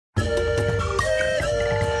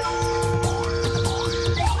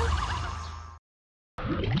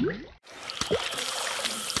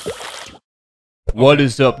What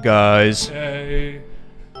is up, guys? Hey,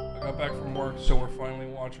 I got back from work, so we're finally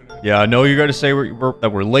watching it. Yeah, I know you gotta say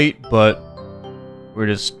that we're late, but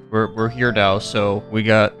we're here now. So we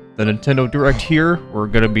got the Nintendo Direct here. We're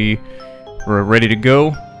ready to go.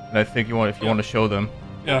 And I think if you want to show them.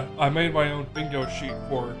 Yeah, I made my own bingo sheet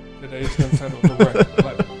for today's Nintendo Direct.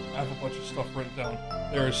 But I have a bunch of stuff written down.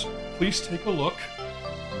 There's Please Take a Look,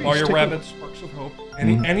 Mario Rabbids Sparks of Hope,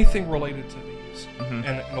 anything related to these, and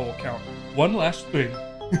it'll count. One last thing.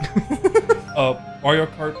 Mario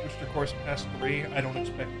Kart Booster Course Pass 3, I don't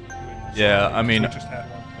expect them to do it. Yeah, I mean, we just had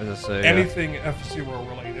one. As I say, anything F-Zero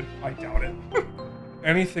related, I doubt it.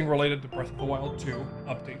 Anything related to Breath of the Wild 2,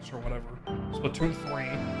 updates or whatever. Splatoon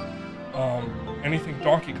 3, anything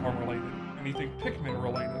Donkey Kong related, anything Pikmin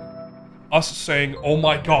related. Us saying, "Oh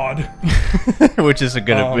my God," which is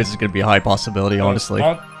gonna be a high possibility, honestly.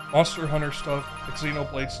 Monster Hunter stuff, the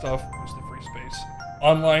Xenoblade stuff, is the free space.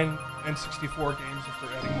 Online N64 games if they're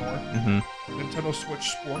adding more. Nintendo Switch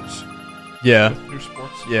Sports. Yeah. With new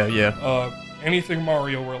sports. Yeah. Anything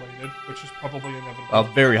Mario related, which is probably inevitable. A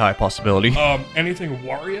very high possibility. Anything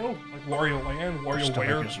Wario, like Wario Land,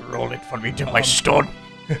 WarioWare. Just roll it for me to my stone.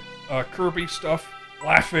 Kirby stuff.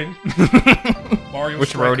 Laughing. Mario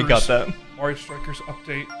Which we already got that. Mario Strikers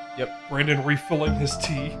update. Yep. Brandon refilling his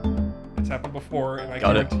tea. It's happened before, and I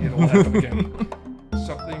got guarantee it will happen again.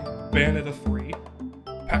 Something Bayonetta 3.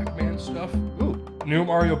 Pac-Man stuff. Ooh. New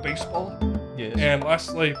Mario Baseball. Yes. And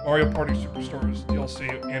lastly, Mario Party Superstars DLC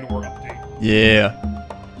and/or update. Yeah.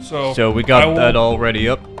 So we got that all ready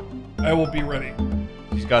up. I will be ready.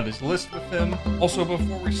 He's got his list with him. Also,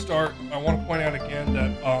 before we start, I want to point out again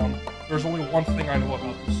that there's only one thing I know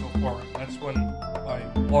about this so far, and that's when my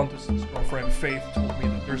long-distance girlfriend Faith told me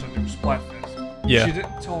that there's a new Splatfest. Yeah. She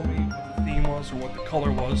didn't tell me what the theme was or what the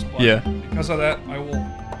color was, but because of that, I will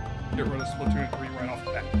get rid of Splatoon 3 right off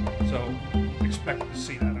the bat. So, expect to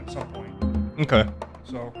see that at some point. Okay.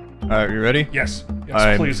 So. Alright, you ready? Yes.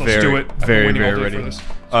 I'm please, let's do it. Very ready. For this.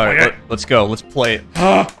 Alright, let's go. Let's play it.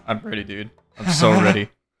 I'm ready, dude. I'm so ready.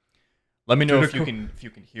 Let me know if you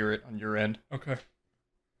can hear it on your end. Okay.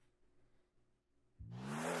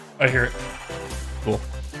 I hear it. Cool.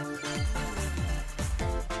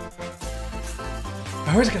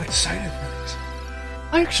 I always get excited for this.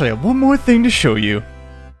 I actually have one more thing to show you.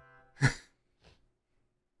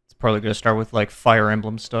 It's probably gonna start with like Fire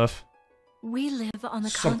Emblem stuff. We live on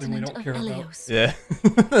the continent of Helios. Yeah.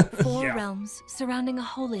 4 realms surrounding a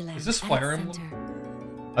holy land. Is this Fire Emblem?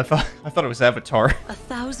 I thought it was Avatar.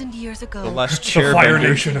 1,000 years ago, the last chair the Fire bender.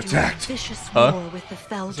 Nation attacked. War with the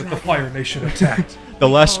fell Is it the Fire Nation attacked? The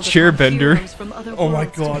last chair bender. Oh my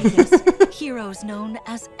God. Heroes known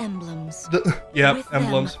as emblems. Yep,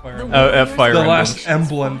 emblems. Fire Emblem. Fire the Emblems. last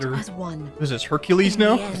Emblender. Who's this, Hercules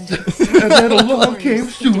now? And then along came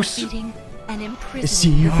Zeus.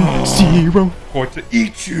 Zero. Going to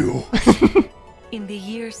eat you. In the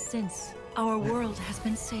years since, our world has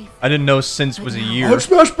been safe. I didn't know since was a year.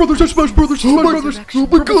 Smash Brothers! Smash Brothers! Oh my Brothers! Oh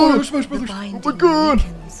my God! Smash Brothers! Oh my God!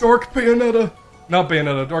 Dark Bayonetta. Not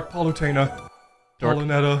Bayonetta. Dark Palutena.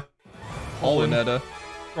 Palutena. Paulinetta.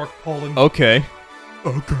 Dark Pollen. Okay.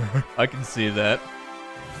 Okay. I can see that.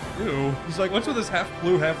 Ew. He's like, what's with his half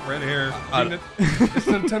blue, half red hair? It's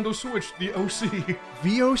Nintendo Switch, the OC.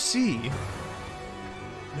 VOC.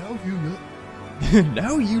 Now you know.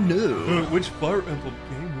 Now you know. Which Fire Emblem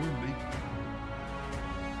game we're making.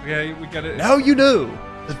 Okay, we got it. Now you know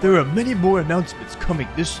that there are many more announcements coming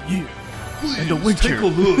this year. Please and the winter. Take a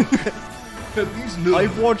look at these nuts.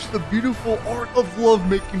 I've watched the beautiful art of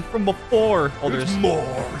lovemaking from afar. Oh, there's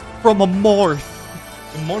Marth. From a Marth.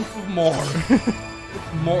 The month of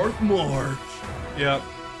Marth. March. Yep.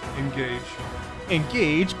 Engage.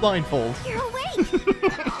 Engage blindfold. You're awake.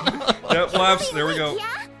 Yep, laughs. There we go. Yeah?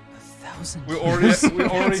 We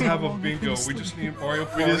already have a bingo. We just need Mario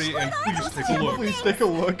Party and please take a look. Please take a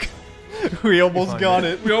look. We almost got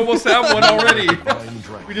it. We almost have one already.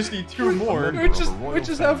 We just need 2 more. We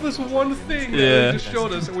just have this one thing that they just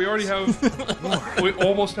showed us, and we already have. We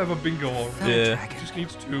almost have a bingo already. Yeah. It just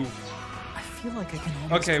needs 2. I feel like I can.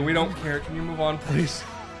 Okay, we don't care. Can you move on, please?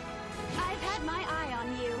 I've had my eye on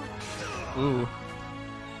you. Ooh.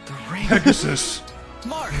 The ring. Pegasus.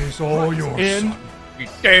 Mark. It's all yours. In.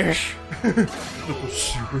 Dash. Little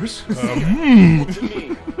supers. How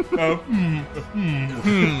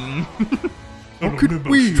could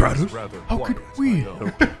we? How could we?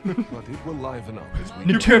 But it will liven up as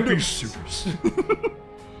we You can't be supers.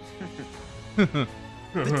 The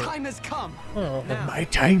time has come. Now, My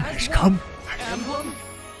time has come. Emblem,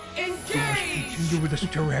 engage. You do with this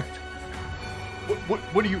direct.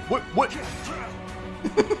 What do you? What?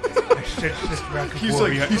 I sense this rack of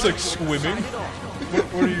worry. He's like swimming.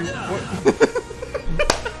 What are you? What?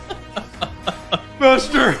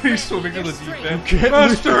 Master! He's swimming to the deep end.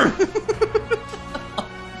 Master!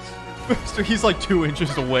 Master, he's like 2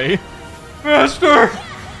 inches away. Master!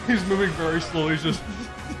 He's moving very slowly. He's just.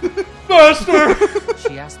 Master!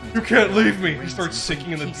 She asked me. You can't leave me. He starts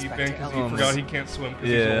sinking in the deep end because he forgot he can't swim.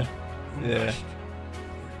 Yeah. He's Yeah.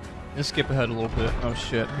 Let's skip ahead a little bit. Oh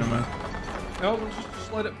shit. Never mind. No,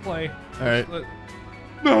 just let it play. Alright.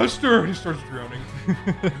 Master! He starts drowning.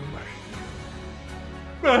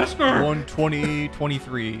 Master! 120,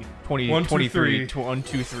 23, 20, 1, 2, 23, 3. 1,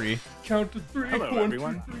 2, 3. Count to 3. Hello, 1,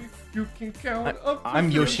 everyone. 2, 3. You can count up.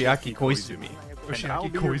 I'm to Yoshiaki Koizumi. And I'll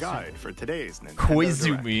be your guide for today's Nintendo Direct.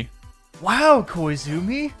 Koizumi. Wow,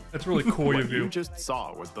 Koizumi. That's really cool What of you you. just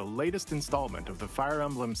saw was the latest installment of the Fire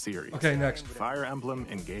Emblem series. Okay, next. Fire Emblem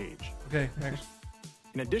Engage. Okay, next.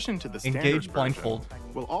 In addition to the standard Engage version, blindfold.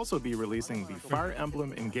 we'll also be releasing the Fire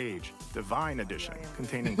Emblem Engage Divine Edition,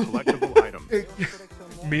 containing collectible items.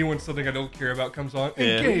 Me when something I don't care about comes on.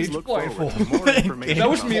 Yeah. Please Engage look forward blindfold. to more information That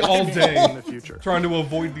was about me what all to day. expect in the future. Trying to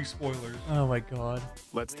avoid these spoilers. Oh my god.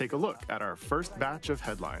 Let's take a look at our first batch of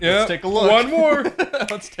headlines. Yeah. take a look. One more.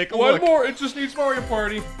 Let's take a One look. more. It just needs Mario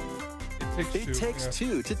Party. It takes yeah.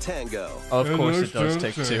 two to tango. Of course it does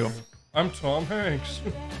take 2. I'm Tom Hanks.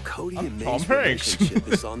 Cody and Tom May's Hanks. relationship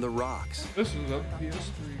is on the rocks, This is a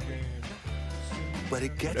PS3 game. but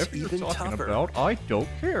it gets Whatever you're even talking tougher about, I don't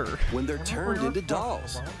care. when they're turned into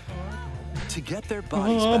dolls. To get their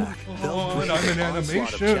bodies back, they'll on, bring I'm in an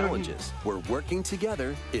onslaught of animation. challenges where working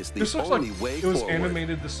together is the This looks like only way it was forward.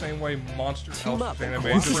 animated the same way Monster Team House up was and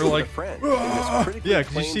animated. cooperate We're with like, a friend in this critically Yeah,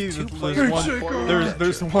 'cause you acclaimed see two-player there's platform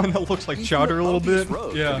there's the one that looks like Each Chowder a one little of these bit.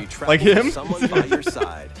 roads Yeah. can be traveled Like him? with someone by your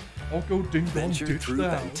side. I'll go ding dong Venture ditch through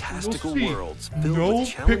that. fantastical We'll see. worlds filled No with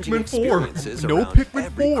challenging Pikmin 4. experiences No around Pikmin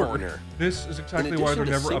every 4. corner. This is In exactly why they're addition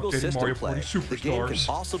to never single updating system Mario play, Party the game can Superstars.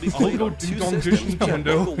 also be I'll played go on ding two dong ditch systems, Nintendo.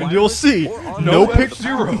 local And you'll see. or on No the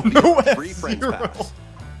F-Zero. No free friends F-Zero. pass.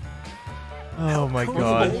 Oh my Cody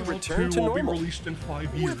god. will return 2 to will be normal. released in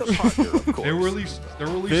 5 years. With a partner, of course. They're releasing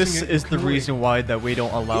This it is in the Korea. reason why that we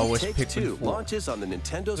don't allow It us Takes Two Pikmin 4. launches on the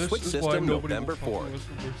Nintendo This Switch is why system nobody November was talking 4th. to us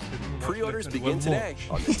when we were sitting and watching Pre-orders Nintendo begin at today launch.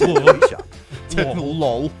 on Nintendo eShop.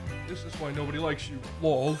 Lol. This is why nobody likes you.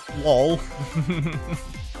 Lol. Lol.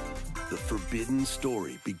 The forbidden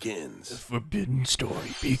story begins. Forbidden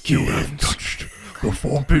story begins. You have touched the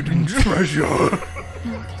forbidden treasure.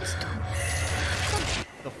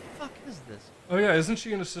 The fuck is this? Oh yeah, isn't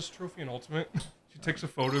she an assist trophy in Ultimate? She takes a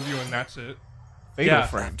photo of you and that's it. Fatal Yeah.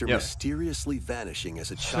 frame. After Yep. mysteriously vanishing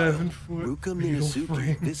as a child, 7-foot Ruka fatal Minazuki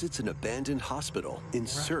frame. visits an abandoned hospital in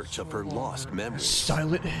search of her lost memories.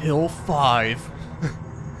 Silent Hill 5.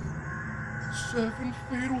 7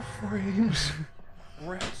 fatal frames.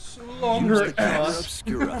 Rats along Use her the camera ass.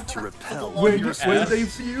 obscura to repel When your they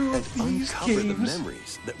ass view and these uncover the games,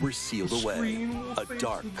 memories that were sealed the away. screen will A fade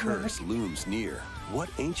dark to black. curse looms near. What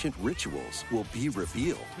ancient rituals will be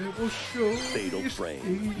revealed? it will show Fatal these Frame,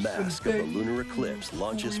 things Mask of the and Lunar Eclipse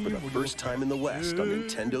launches for the we first time in the West on will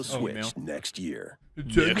Nintendo Switch mail. next year.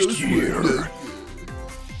 Next year.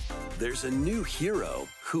 There's a new hero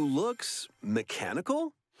who looks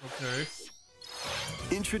mechanical? Okay.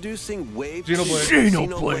 Introducing Wave Xenoblade. 2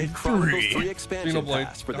 Xenoblade Chronicles 3. 3 expansion Xenoblade,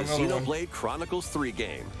 pass for the another one. Xenoblade Chronicles 3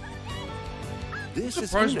 game. This is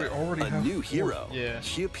surprised we Ina, already a have new 4. hero. Yeah.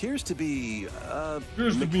 She appears to be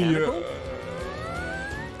Here's to be, mechanical.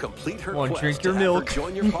 Complete her Wanna quest drink to your have milk? her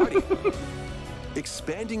join your party.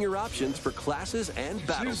 Expanding your options for classes and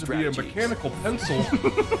battle seems to be a strategies. mechanical pencil.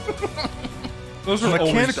 Those are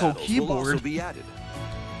Mechanical Battles will keyboard. also be added.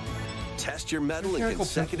 Test your mettle in Mechanical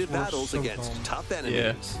consecutive pencils were battles so against dumb. tough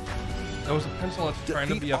enemies. That was a pencil that's trying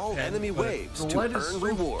to Defeat be a all pen, enemy but waves the to lead is earn so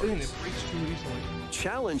rewards. thin, it breaks too easily.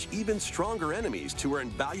 Challenge even stronger enemies to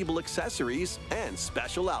earn valuable accessories and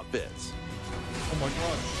special outfits. Oh my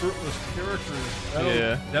god, shirtless characters.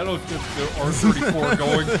 Yeah. That'll get the R34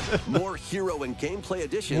 going. More hero and gameplay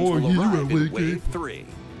additions More will hero arrive in and Wave 3.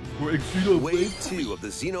 Wave 2 of the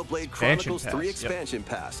Xenoblade Chronicles Pass, 3 yep. expansion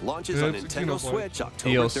pass launches Yeah, on it's Nintendo Xenoblade. Switch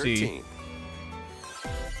October DLC.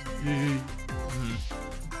 13th.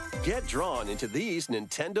 Get drawn into these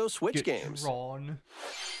Nintendo Switch games. Drawn.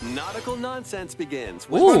 Nautical nonsense begins.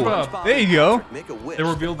 With Ooh, SpongeBob there you go. Make a wish They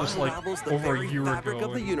revealed this like unravels the over a very year fabric ago.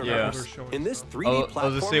 of the and universe. Yeah. they're showing In this stuff. 3D I was platforming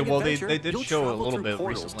gonna say, well, they adventure, did you'll show a travel little through bit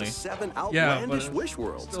portals recently. to 7 Yeah, but outlandish it's wish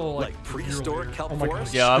worlds, still, like prehistoric year. kelp Oh my God.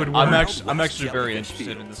 forests. Yeah, Squidward. I'm actually very Jellyfish interested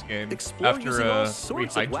feet. in this game. Explore After using all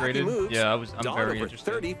sorts of wacky rehydrated, moves, yeah, I'm don very over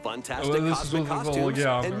interested. 30 fantastic Oh, this is cosmic what- oh, costumes,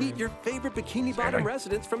 yeah, and okay. meet your favorite Bikini Bottom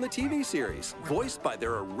residents from the TV series, voiced by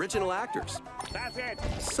their original actors. That's it.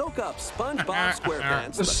 Soak up SpongeBob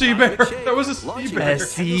SquarePants. The sea bear. Cosmic Shake, That was a sea launching bear. on A Nintendo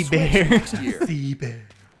sea Switch bear. next year. Sea bear.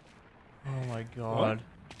 Oh my god.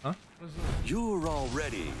 Huh? You're all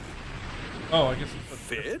ready. Oh, I guess it's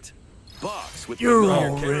Fit? Box with You're familiar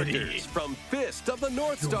all characters ready. from Fist of the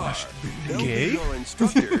North Star. They'll gay? be your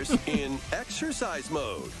instructors in exercise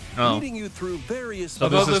mode, Oh. leading you through various. So I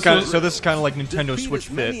this thought is this kind was- of like Nintendo Defeat Switch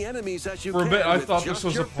as many Fit. enemies as you For a bit, can I with thought this just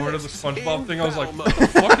was a your part of the fists SpongeBob in thing. I was like, battle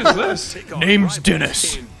what the mode. fuck is this? Take on Name's rivals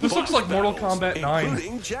Dennis. in This looks boss like Mortal battles, Kombat 9.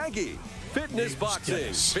 including Jaggy. Fitness boxing,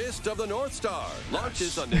 Dennis. Fist of the North Star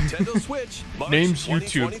launches on Nintendo Switch. March Name's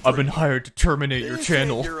YouTube. I've been 2023. hired to terminate your This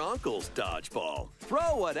channel. ain't your uncle's dodgeball.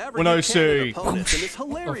 Throw whatever When you I can say, at opponents in this "Whoosh,"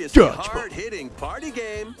 hilariously dodgeball. hard-hitting party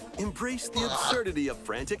game. Embrace the absurdity of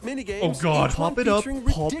frantic minigames. Oh, God. each one Pop it up, featuring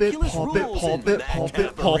pop it, ridiculous pop it, rules pop and it, pop it,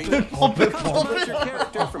 madcap pop it, arenas. pop it, pop Customize it. your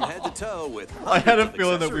character from head to toe with I had a hundreds of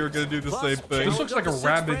feeling that we were accessories. gonna do the Plus, same thing. This looks like a challenge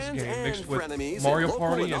up to 6 Rabbids friends game and mixed with frenemies Mario in local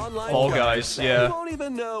Party and and online Fall games. Guys, yeah. You won't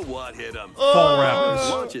even know what hit 'em. Fall Rabbids.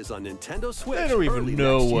 Launches on Nintendo Switch. I don't even early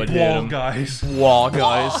know next what year. hit Wall 'em. guys. Wall A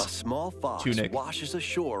guys. small fox Tunic. washes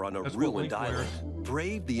ashore on a That's what ruined Link island. wears.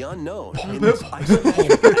 Brave the unknown in this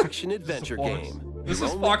isolated action-adventure Fox. game. This Your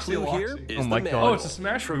is only Foxy clue here Loxy. is Oh my the God. manual. Oh, it's a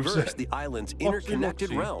Smash Bros. Traverse set. the island's Foxy interconnected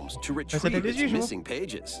Loxy. realms to said retrieve it as its usual. missing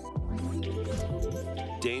pages.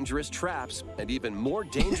 Dangerous traps and even more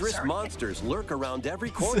dangerous monsters lurk around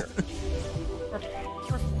every corner.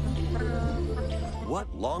 What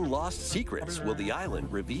long-lost secrets will the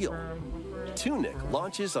island reveal? Tunic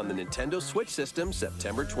launches on the Nintendo Switch system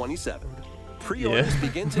September 27th. Pre-orders Yeah.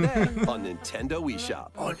 begin today on Nintendo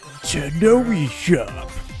eShop. Nintendo eShop.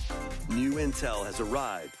 New intel has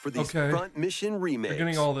arrived for these Okay. front mission remakes. They're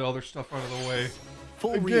getting all the other stuff out of the way.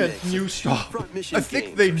 Full Again, remakes new of two stuff. Front mission I think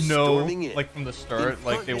games they are know, storming in. like from the In start,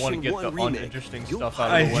 like Front they want to Mission get 1 the remake, uninteresting you'll stuff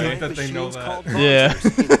out I of the hate way. that they know machines that. called Yeah.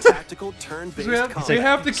 monsters in tactical turn-based They combat.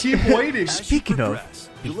 have to keep waiting. As you Speaking of, progress,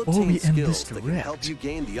 you'll before obtain we end skills this that can help direct, you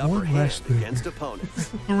gain the one upper hand last thing. against opponents.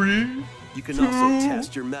 3. You can also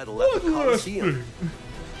test your mettle at the One last Coliseum. thing.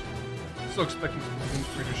 Still expecting some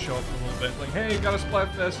industry to show up a little bit. Like, hey, got a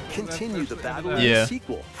Splatfest. Continue the battle in Yeah. the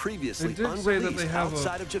sequel, previously They did unreleased say that they have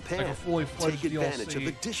outside of Japan. like a fully fledged Take advantage DLC of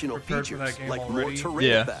additional prepared for that features game like more already. terrain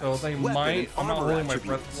Yeah. effects, So they weapon might, and I'm not armor holding my breath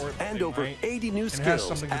attributes, for it, but and they over might. 80 new It has skills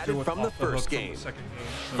something to do added with from the off the hook first from game. the second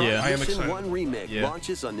game. Yeah. I am Mission excited. 1 remake Yeah.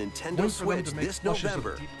 launches on Nintendo Wait for them Switch to make this plushes of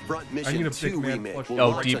November. deep- Front I need Mission a 2 big man remake plush will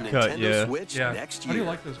of launch deep on cut, Nintendo yeah. Switch Yeah. next How do you year.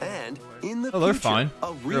 like those games, And by the way? in the Oh, they're future, fine. a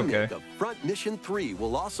They're remake okay. of Front Mission 3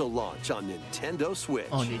 will also launch on Nintendo Switch.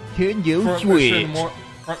 Nintendo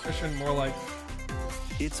Front mission more like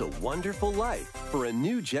It's a wonderful life for a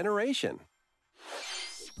new generation.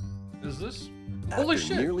 is this? After Holy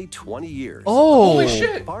shit! nearly 20 years, Oh, Holy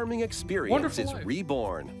shit! farming experience Wonderful is life.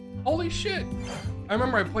 reborn Holy shit! I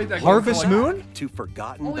remember I played that game Harvest for like, Moon? to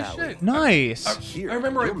Forgotten Holy Valley. shit! Nice. Here, I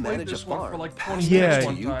remember I you'll played manage this a one for farm like passed 20 Yeah, minutes to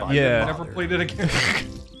one you time. by yeah. your I never father. played it again.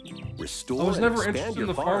 Restore I was and never expand interested your in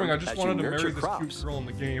the farm farming. I just as you wanted to nurture marry this crops. cute girl in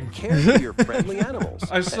the game. Care for your friendly animals.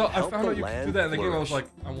 I saw. and I help found the out you could do land that in the game. I was flourish.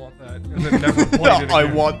 like, I want that, and then never played it I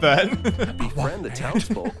again. want that. Befriend the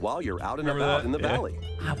townsfolk while you're out and Remember about that? in the Yeah. valley.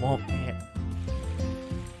 I want that.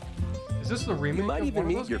 Is this the remake? You might of even one of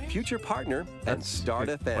meet those your games? future partner and That's start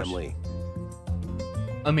a a good family.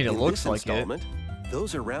 I mean, it In looks this like it. installment,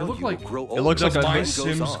 those around look you like- will grow It older looks as like a time My goes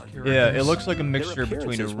Sims on. characters. Yeah, it looks like a Their mixture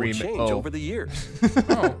between a appearances will remake. change Oh, over the years.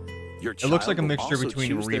 Oh, Your it looks like a child will mixture also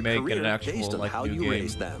between a choose their remake and an career actual based on like how new you game.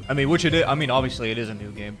 raise them. I mean, which it is. I mean, obviously it is a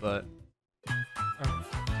new game, but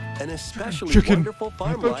An especially Chicken. wonderful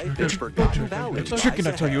farm life in Forgotten Valley. It's chicken.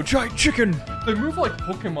 I tell you, giant chicken. they move like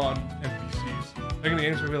Pokemon NPCs. Like in the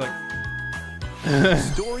games, would be like,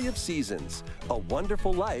 Story of Seasons, A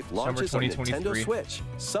Wonderful Life launches on 2023. Nintendo Switch,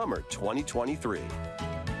 summer 2023.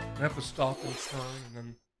 I have to stop and turn,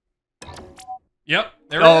 and then. Yep,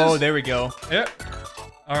 there it Oh, is. there we go. Yep.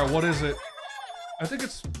 All right, what is it? I think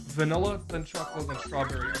it's vanilla, then chocolate, then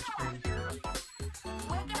strawberry ice cream.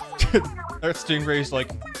 That Stingray's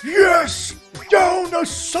like, yes, down a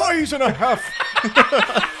size and a half.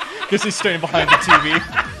 Because he's staying behind the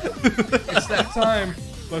TV. It's that time.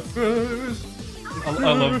 But first, I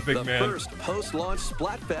love Big The Man. first post-launch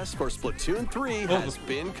Splatfest for Splatoon 3 has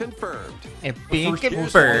been confirmed. And being first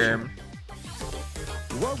confirmed.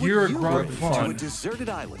 What Gear, would you grub, bring to fun. a deserted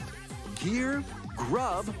island? Gear,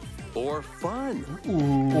 grub, or fun?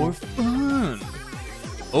 Or fun.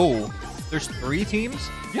 Oh, there's 3 teams?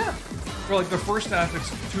 Yeah. For like the first half, it's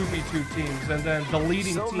 2v2 teams, and then the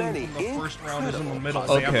leading So team many from the first round is in the middle.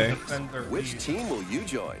 Okay. They have to defend their Which lead. team will you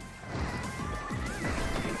join?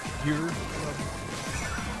 Here.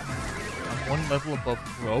 I'm 1 level above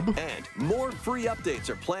Grub. And more free updates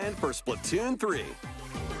are planned for Splatoon 3.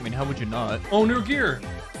 I mean, how would you not? Oh, new gear!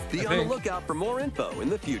 Be I on the think. lookout for more info in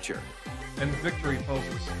the future. And victory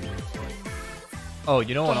poses. Oh,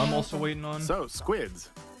 you know what I'm also waiting on? So, Squids,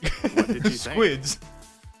 what did you think? Squids.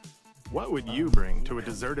 What would you bring to a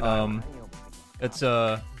deserted island? It's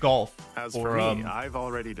golf As or for me, I've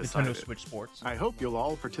already decided. Nintendo Switch Sports. I hope you'll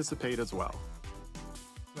all participate as well.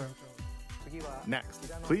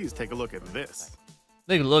 Next, please take a look at this.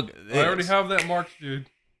 Take a look at this. I already have that marked, dude.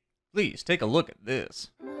 Please take a look at this.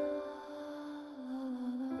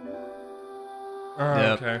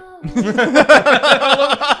 Yep. Okay.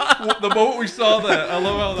 The moment we saw that, I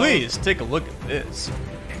love how that Please take a look at this.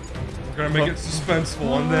 we're gonna make it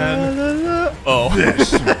suspenseful, and then Oh.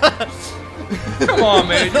 come on,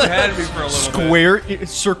 man, you had me for a little bit. Square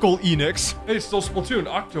Circle Enix. Hey, it's still Splatoon,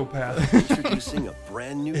 Octopath. Introducing a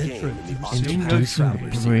brand new game in the Octopath Introducing a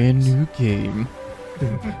Traveler brand series. new game. You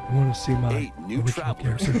want to see my 8 new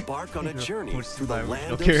travelers embark on a journey through the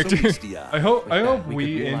land of character. Celestia. I hope We we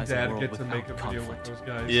could and realize a Dad world get to without make a video with conflict. those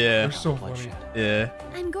guys. Yeah. They're so funny. Yeah.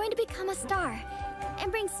 I'm going to become a star and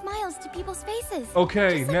bring smiles to people's faces.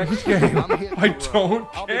 Okay, Just like next mine. game. I'm here I for, don't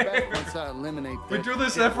I'll be back care. once I eliminate We that do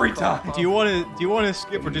this shit. every time. Do you want to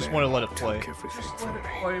skip or just want to let it play? Just let it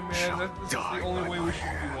play, man. This is the only way we should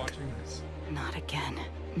be watching this. Not again.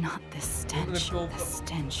 Not this We're gonna stench. build The up-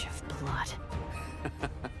 stench of blood.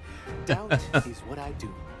 Doubt is what I do.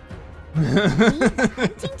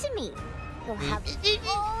 Hunting to me. You'll have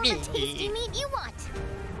all the tasty meat you want.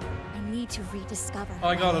 I need to rediscover.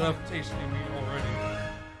 I got who enough am. tasty meat already.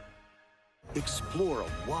 Explore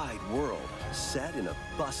a wide world set in a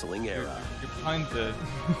bustling era. You're kind of.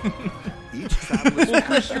 Each traveler's Well,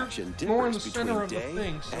 Chris, perception you're more in the differs center between of the day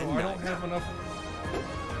thing, so and I don't night. have enough.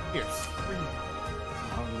 Here.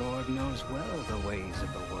 Our Lord knows well the ways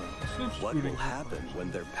of the world. What will happen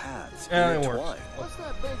when their paths Yeah, it works. intertwine? What's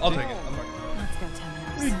that big I'll take it. thing? I'm not... Let's go,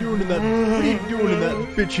 Temenos. What are you doing in that? What are you doing in that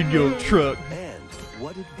bitch in your truck? And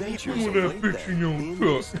what adventures What that await bitch in them your in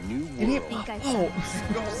truck? this new I world? think I Oh.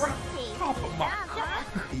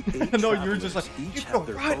 The 8 No, you're just travelers like, each "You have go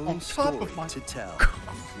their right own on top story of my to tell.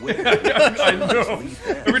 I know.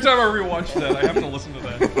 Every time I rewatch that, I have to listen to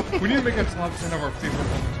that. We need to make a top 10 of our favorite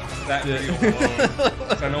moments. That video alone.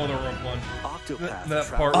 'Cause I know there were a bunch. Octopath That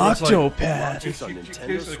part Traveler was like, Octopath. launches on She- Nintendo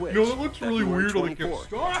she's like, Switch. "No, that looks really February weird on the 24th,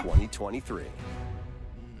 camera." Stop. 2023.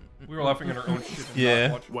 We were laughing at our own shit. And Yeah.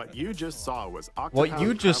 not watching What that. you just saw was Octopath What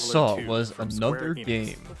you just saw Traveler 2 was from another Square Enix.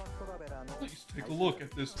 game. Please take a look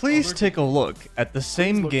at this. Please other- take a look at the Please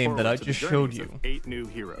same look game that I forward to the just showed journeys you, of 8 new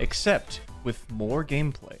heroes. except with more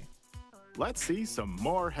gameplay. Let's see some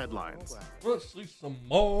more headlines. Let's see some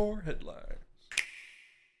more headlines.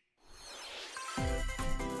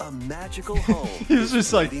 A magical home He is was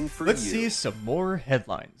just like, waiting for let's you. see some more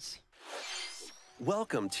headlines.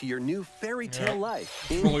 Welcome to your new fairy tale Yeah. life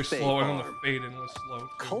It's in really Fae slow, and then the Farm. fade in was slow. too.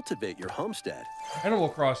 Cultivate your homestead Animal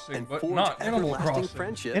Crossing, and but forge not Animal everlasting Crossing.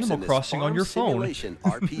 friendships Animal in this Crossing on farm your phone. simulation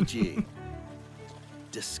RPG.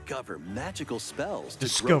 Discover magical spells to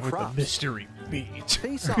Discover grow the crops. mystery meat.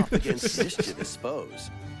 Face off against mischievous foes.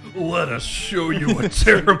 Let us show you a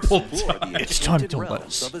terrible Explore time. the It's time enchanted to let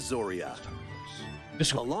realms us. of Azoria.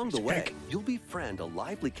 This Along the way, you'll befriend a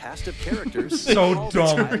lively cast of characters. So called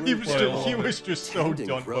dumb. Island He was just- World. he was just so Tend and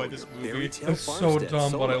done grow by this your movie. fairy tale It's so farmstead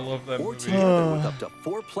dumb, but I solo love that or movie. together with up to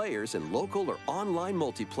 4 players in local or online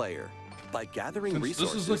multiplayer. By gathering Since this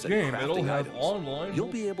resources is a and game, crafting it'll have items, online you'll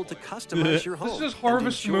be able to customize your home. This is and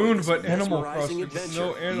Harvest enjoy Moon, this but Animal mesmerizing Crossing. There's no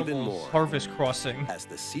adventure even animals. more. Harvest Crossing. As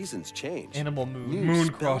the seasons change, Animal Moon. new Moon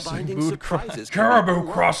Crossing. spellbinding Moon surprises can be Caribou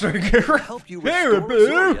unlocked Crossing. to help you restore Caribou.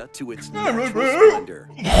 Azoria to its natural splendor.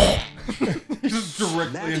 Just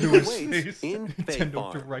directly Magic into his awaits face. in Fae Nintendo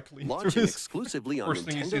Farm, directly into launching his- exclusively on First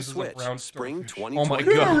thing he Nintendo sees is a Switch, brown spring starfish. 2020. Oh my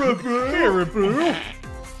god. Caribou.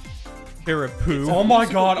 Caribou. Oh my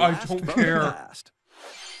god, I Blast don't from the care. past.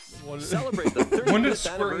 Celebrate the 35th When does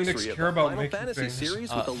Square Enix anniversary of care the about Final making Fantasy things?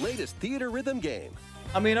 series with the latest theater rhythm game.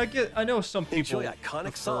 I mean, I know some people Enjoy iconic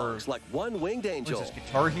prefer, songs like One Winged what is Angel, this,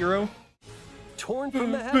 Guitar Hero? Torn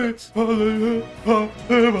from the Heavens,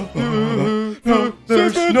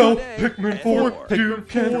 There's no Today, Pikmin and 4. more. You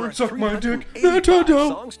can suck my dick. 385 Nintendo.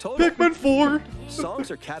 songs total. Pikmin 4.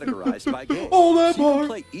 Songs are categorized by game, Oh, that so you can part.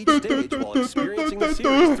 play each stage while experiencing the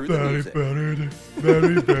series through the music.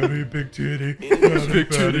 Very big titty. In addition, Big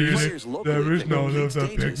titties. players locally There is can no complete love that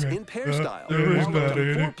stages Pikmin. in pair style, There is while up not to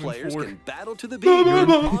any 4 players Pikmin can battle to the beat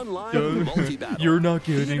online multi-battle. You're not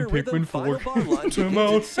getting Theater Rhythm Pikmin 4. Final Bar Line Time begins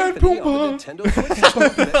out. its symphony And on the Nintendo Switch system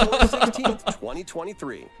February 16th,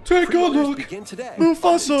 2023. Take a Pre-orders look. begin today.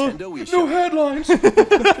 Mufasa. on Nintendo eShop. No headlines. Games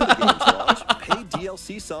launch, paid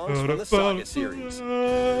DLC songs from the Saga series,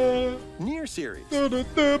 Nier series,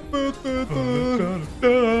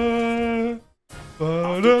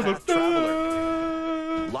 Octopath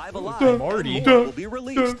Traveler, Live Alive, Marty. and more will be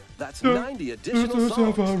released. That's 90 additional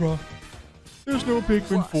songs. There's no Pikmin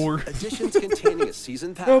Plus, 4. additions containing a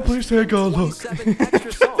season pass. Now please take a and look. 27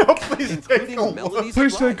 extra songs, please including take a look. melodies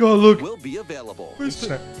Please and take a rhymes, look. will be available. Please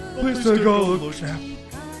take a look.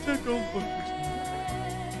 Take a look.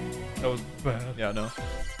 That was bad. Yeah, no.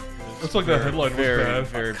 Looks like that headline was Very, bad.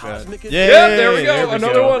 very bad. Cosmic Yeah, Yeah, there we go. there we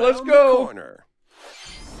Another go. one. Let's Around the go. corner.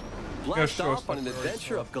 Blast show us off on an that first.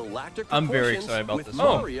 adventure of galactic I'm very proportions excited about with this one.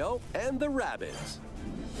 Mario and the Rabbids.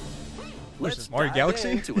 Where's Let's this, Mario dive Galaxy?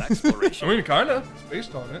 into exploration. I mean, kinda. It's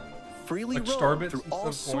based on it. Freely like roam Starbits through instead all of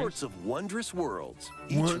coins. sorts of wondrous worlds.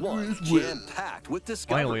 Each Wondrous one worlds. jam-packed with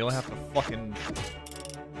discoveries. Finally, you'll have to fucking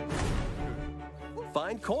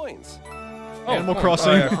Find coins, Animal oh,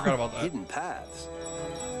 Crossing. Oh, yeah, I forgot about that. hidden paths,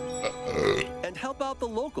 and help out the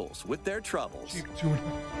locals with their troubles. Cheap tuna.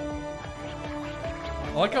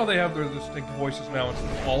 I like how they have their distinct voices now instead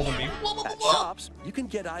of all of them. At shops, you can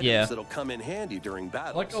get items Yeah. that'll come in handy during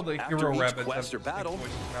battles. I like how the After hero each rabbits quest or have battle,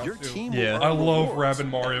 distinct voices now, your too. team Yeah. will I earn love rewards Rabbid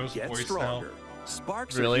and Mario's get voice now. stronger.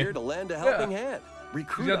 Sparks Really? are here to lend a helping hand.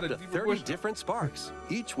 Recruit Yeah, up the to deeper 30 voice- different sparks,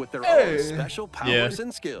 each with their Hey. own special powers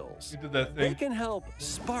and skills. You did that They thing. can help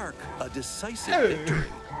spark a decisive Hey. victory.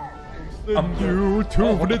 I'm You to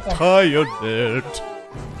Oh, what the the fuck? tired.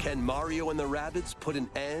 Can Mario and the Rabbids put an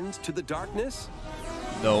end to the darkness?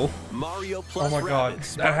 No. Mario Plus Oh my God,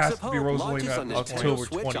 Rabbids that has Sparks of to be Hope Rosalina launches at on this Nintendo point. October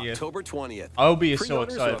Switch 20th. October 20th. I would be so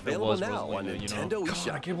Pre-orders excited are if it available was now on Rosalina, you know. Nintendo God, I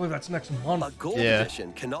eShop. can't believe that's next A month. gold Yeah.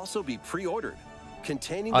 edition can also be pre-ordered,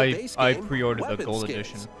 containing the I- base I game, pre-ordered the weapon gold skins,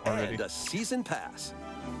 edition already. and a season pass.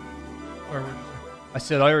 Where was I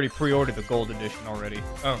said I already pre-ordered the gold edition already. it?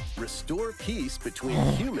 Oh. Restore peace between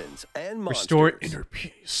humans and monsters. Restore inner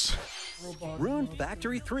peace. Rune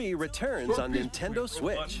Factory 3 returns on Nintendo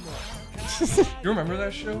Switch. You remember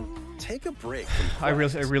that show? Take a break from I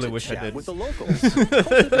really quests to wish I chat did. with the locals. Is it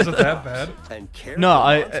that bad? And care No,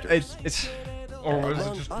 for monsters. it's Or was it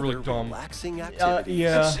Among just other really dumb? relaxing activities.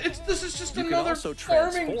 yeah. This is just You can another also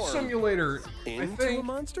farming transform simulator. I Into a think.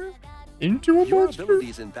 monster? Into a Your monster.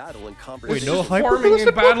 abilities in battle and conversation. no, hyper- Farming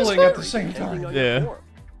and battling at the same depending time. on your Yeah. form.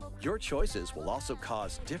 Your choices will also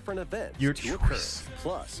cause different events Your to occur. choice.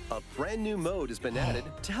 Plus, a brand new mode has been added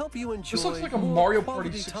to help you enjoy This looks like a more Mario Party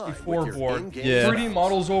quality time 64 with your board. in-game Yeah. 3D friends.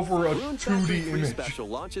 models over a Rune Factory 2D 3 image. Special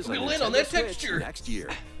launches Look on at Nintendo that Switch texture. next year.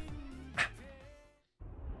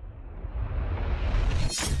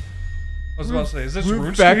 I was about to say, is this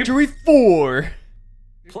Rune RuneScape? Factory 4.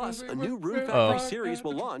 Plus, a new Rune Factory Oh. series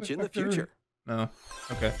will launch in the future. No.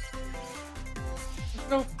 Okay.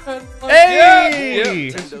 No, Hey! Yeah,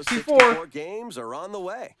 Nintendo 64. 64 games are on the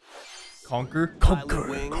way. Conquer. Pilot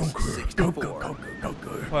Wings 64.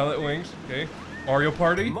 Pilot Wings, okay. Mario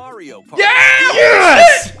Party. Mario Party.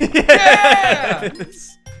 Yes!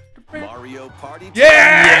 Yes! Mario Party 2.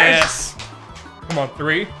 Yes! Come on,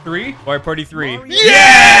 three. Mario Party 3. Mario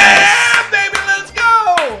Yeah, baby, let's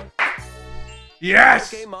go!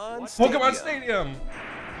 Yes! Pokemon Stadium.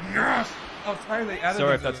 Yes! Oh, time they added.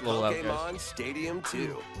 Sorry it if to that's a this. little loud, guys. Pokemon Stadium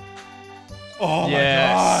 2. Oh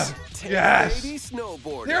Yes. my God! Yes! 1080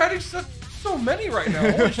 snowboarding. They're adding so many right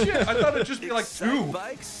now. Holy shit! I thought it'd just be like Excite 2.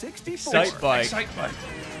 Bike 64. Excite Bike. Excite Bike.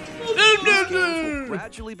 These games will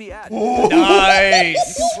gradually be added. Oh. You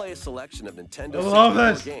Nice! can play a selection of Nintendo I love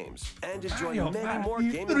 64 this. games and enjoy Mario many Party more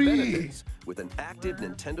gaming 3. benefits with an active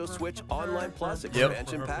Nintendo Switch Online Plus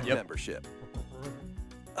expansion pack Yep. membership.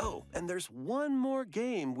 Oh, and there's one more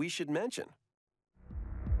game we should mention.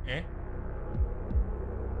 Eh?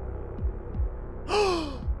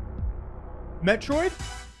 Metroid?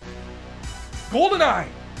 GoldenEye.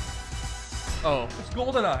 Oh. It's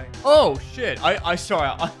GoldenEye. Oh shit! I'm sorry.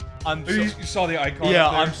 I'm so, You saw the icon. yeah.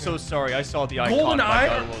 up there? I'm so sorry. I saw the icon. I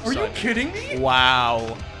got a GoldenEye? little Are you excited. kidding me?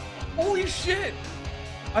 Wow. Holy shit!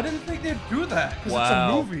 I didn't think they'd do that because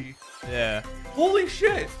Wow. it's a movie. Yeah. Holy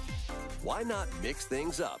shit! Why not mix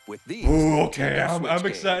things up with these? Ooh, okay, Nintendo I'm Switch games?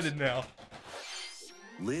 excited now.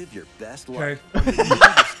 Live your best Okay. life on the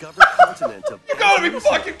newly discovered continent of You gotta be Andalusia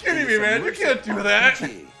fucking kidding me, in man. You can't do that.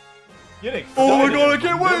 RPG. Get excited. Oh my god, I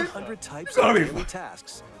can't wait! 100 types gotta of be daily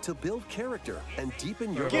tasks to build character and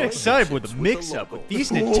deepen your Get excited with the relationships mix-up with local.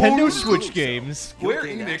 these Nintendo Switch games. You'll Square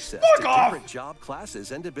gain Enix, access fuck to off! different job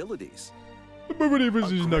classes and abilities.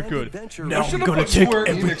 This is not Grand good. adventure Now with I'm gonna take Square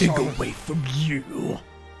everything Enix away from you.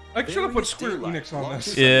 I should have put Various Square daylight Enix on launches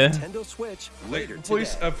this. Yeah. Nintendo Switch later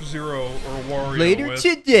Replace today. F-Zero or Wario Later with...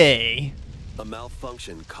 today. A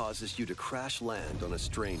malfunction causes you to crash land on a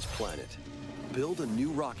strange planet. Build a new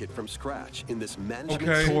rocket from scratch in this management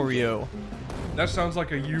Okay. Oreo. That sounds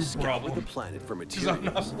like a you Scour the problem. planet for Because I'm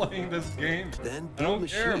not materials. playing this game. Then I don't build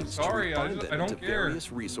care, I'm machines sorry, to I refine them don't into care.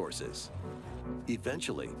 various resources.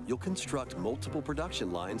 Eventually, you'll construct multiple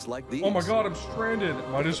production lines like these. Oh my god, I'm stranded.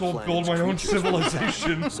 Might as well The build my own planet's creatures.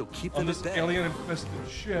 civilization So keep on them this at bay. alien-infested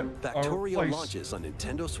ship. Factorio place. launches on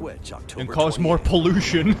Nintendo Switch October And cause more 28th.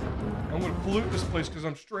 pollution. I'm gonna pollute this place because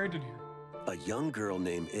I'm stranded here. A young girl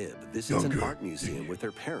named Ib visits an art museum with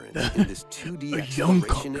her parents in this 2D A young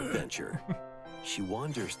exploration conqueror. adventure. She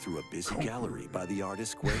wanders through a busy gallery by the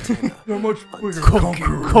artist Guertena. They're much bigger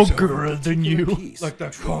Conqueror than you. Piece Like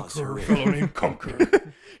that draws her conqueror in. fellow named Conqueror.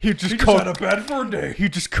 He just He just had a conquered. bad fur day. He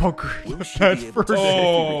just conquered. Will she That be able to first. safely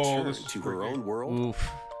Oh, return this is to her freaky. own world? Oof.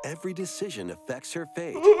 Every decision affects her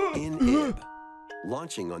fate in Ib.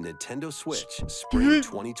 Launching on Nintendo Switch Spring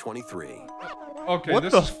 2023. Okay, What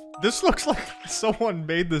this the? is... This looks like someone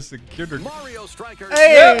made this in kindergarten. Mario Strikers.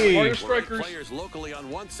 Hey! Yeah, Mario Where Strikers. players locally on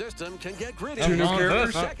one system can get gritty. Two new on characters.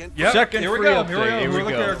 this, huh? Second, Yep, Second here we free go. update, Here we go. here we Who are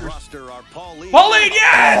the go. characters? roster are Pauline. Pauline,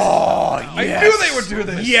 yes! Oh, I knew they would do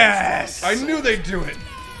this. Yes. I knew they'd do it.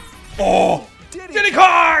 Oh, Diddy Diddy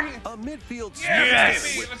Kong! A midfield Yes, smash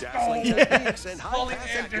baby, with let's dazzling go. techniques and high Pauline pass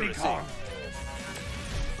and Diddy accuracy. Kong.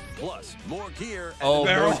 Plus, more gear and Oh,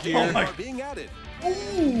 Barrel. more gear. Oh my- are being added. The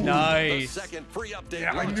Nice. second free update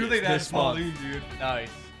Yeah, I knew launches they'd add this month. Pauline, dude. Nice.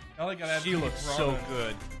 Now they gotta add She Diddy looks Kong. so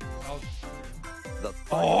good. The Oh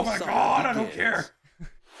final my summer god, I don't begins. care.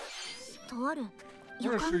 とある We're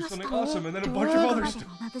予 gonna 感 show you がし something た awesome and then a bunch of ど other う stuff.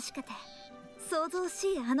 も眩しくて想像し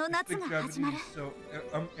いあの夏 Big が始まる Japanese, so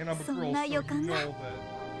and I'm a girl, so そんな you 予 know 感が that we're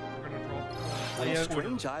gonna draw. When Yeah,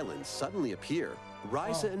 strange islands suddenly appear,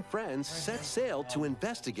 Ryza Oh. and friends set sail to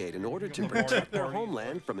investigate in order to protect their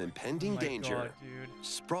homeland from impending danger. God, dude.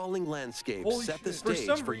 Sprawling landscapes Holy set the shit. For stage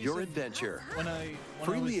some for your reason- adventure. When I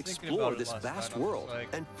Freely was thinking explore about it this last vast night, I was world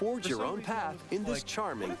like, and forge for your some own reason, path in this like,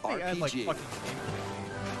 charming what if they add, like, RPG. fucking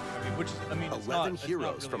GameCube? I mean, which is, I mean, it's 11 not,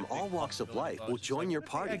 heroes it's not from really a all big walks of possibility, life but will it's just join like, your what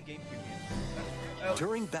if they party. add GameCube games?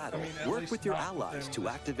 During battle, I mean, at work least with your not allies within to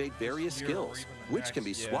this- activate various this year or skills, even the which can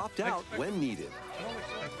be next. Yeah. swapped I out expect- when needed. I don't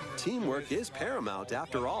expect them to Teamwork do it. is paramount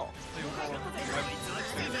after all.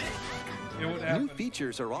 It would New happen.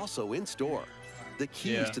 features are also in store. The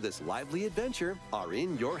keys Yeah. to this lively adventure are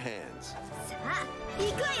in your hands. さあ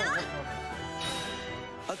行くわよ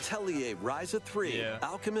Atelier Ryza 3, Yeah.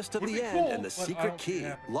 Alchemist of Would the be End, cool, and the but I Secret don't Key think it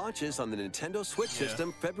happens. launches on the Nintendo Switch Yeah.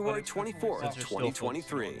 system February But it's 24th, Since you're still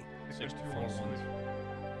 2023. There's two ones.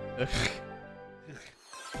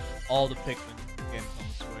 All the Pikmin games on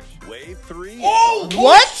the Switch. Wave 3. Oh,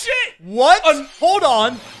 What? Shit! What? Hold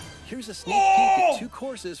on. Here's a sneak peek Oh! at two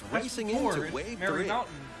courses That's racing four. into It's Wave Mary 3.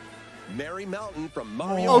 Mountain. Mary Mountain from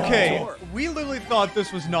Mario Okay, Tour. we literally thought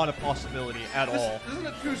this was not a possibility at all. Isn't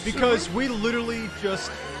it too Because soon? we literally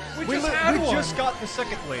just... We just had one. just got the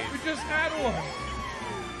second wave. We just had one.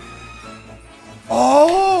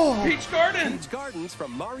 Oh! Peach Garden. Peach Gardens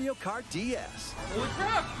from Mario Kart DS. Holy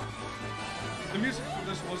crap. The music for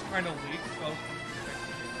this was kind of leaked, so...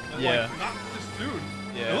 but, Yeah. Like, not this soon.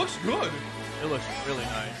 Yeah. It looks good. It looks really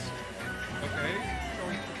nice. Okay.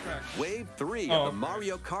 Showing the track. Wave 3 Oh, of the okay.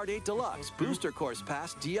 Mario Kart 8 Deluxe Booster Course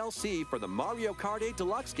Pass DLC for the Mario Kart 8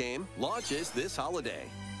 Deluxe game launches this holiday.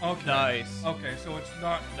 Okay. Nice. Okay, so it's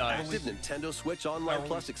not... Nice. Active Nintendo Switch Online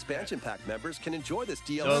Plus expansion pack members can enjoy this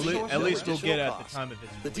DLC. So with at no least we'll additional get it at cost. the time of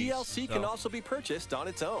its The release. DLC so. can also be purchased on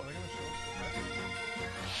its own. Are they gonna show us the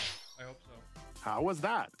rest? I hope so. How was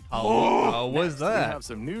that? How was We that? have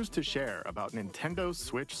some news to share about Nintendo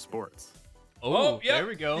Switch Sports. Oh, yeah, there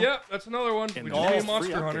we go. Yeah, that's another one. In We the just need next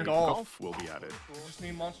Monster free Hunter. update, Golf. golf will be added. We just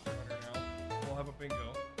need Monster Hunter now. We'll have a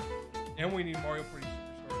bingo. And we need Mario Party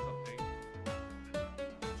Superstars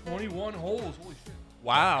update. 21 holes, holy shit.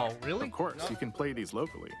 Wow, really? Of course, you can play these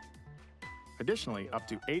locally. Additionally, up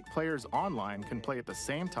to 8 players online can play at the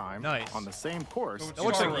same time Nice. on the same course. So it's That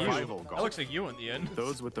looks like Star you. Rush. Survival That golf. looks like you in the end.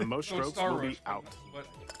 Those with the most So it's strokes Star will be Rush, out. but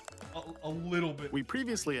a little bit. We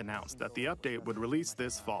previously announced that the update would release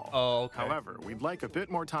this fall. Oh, okay. However, we'd like a bit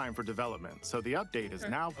more time for development, so the update is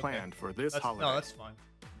now planned for this That's, holiday. no, that's fine.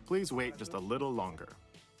 Please wait just a little longer.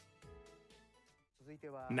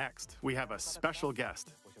 Next, we have a special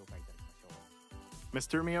guest.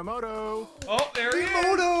 Mr. Miyamoto. Oh, there he is.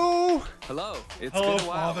 Miyamoto! Hello, it's Hello, been a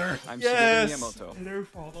while. Father. I'm Yes. Shigeru Miyamoto. Hello,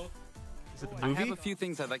 Father. Is it the I movie? have a few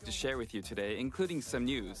things I'd like to share with you today, including some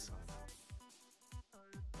news.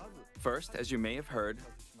 First, as you may have heard,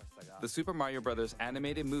 the Super Mario Bros.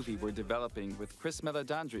 Animated movie we're developing with Chris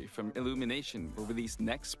Meledandri from Illumination will release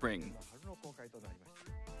next spring.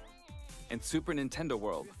 And Super Nintendo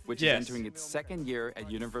World, which Yes. is entering its second year at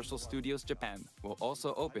Universal Studios Japan, will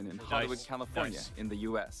also open in Hollywood, Nice. California Nice. in the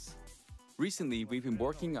US. Recently, we've been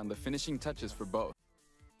working on the finishing touches for both.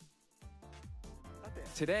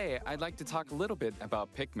 Today, I'd like to talk a little bit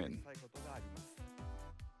about Pikmin.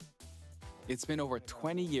 It's been over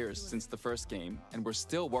 20 years since the first game, and we're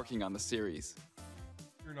still working on the series.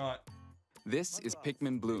 You're not. This is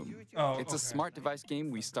Pikmin Bloom. Oh, It's a okay. smart device game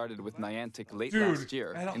we started with Niantic late Dude, last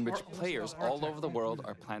year, at a in which heart- players heart all attack. over the world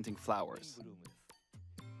are planting flowers.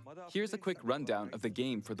 Here's a quick rundown of the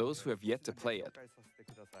game for those who have yet to play it.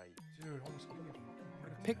 Dude, almost gave me a fucking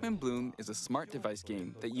heart attack. Pikmin Bloom is a smart device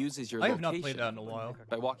game that uses your I have not location. played that in a while.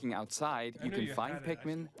 By walking outside, I you knew can you find had it,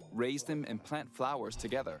 Pikmin, raise them, and plant flowers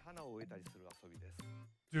together.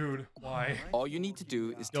 Dude, why? All you need to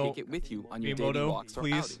do is Don't- take it with you on your daily Miyamoto, walks or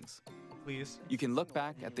please. outings. Please. You can look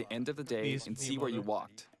back at the end of the day Please, and see where you Miyamoto.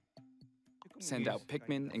 walked. Send out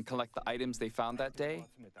Pikmin and collect the items they found that day,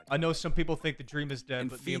 I know some people think the dream is dead, and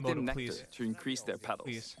but feed them Miyamoto, nectar please. to increase their petals.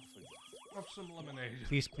 Please. Have some lemonade.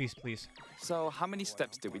 Please, please, please. So, how many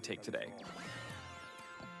steps did we take today?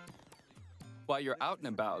 While you're out and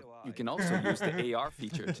about, you can also use the AR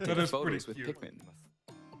feature to That take is photos with pretty cute. Pikmin.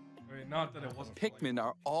 I mean, not that it wasn't. Pikmin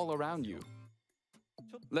are all around you.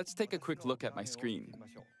 Let's take a quick look at my screen.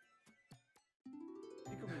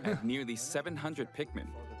 I have nearly 700 Pikmin.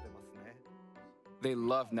 They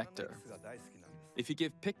love nectar. If you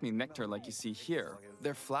give Pikmin nectar like you see here,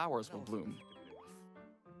 their flowers will bloom.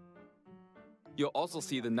 You'll also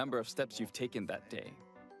see the number of steps you've taken that day.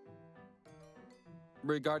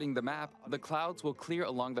 Regarding the map, the clouds will clear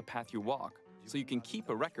along the path you walk, so you can keep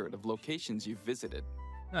a record of locations you've visited.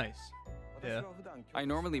 Nice. Yeah. I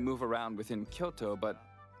normally move around within Kyoto, but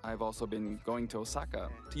I've also been going to Osaka,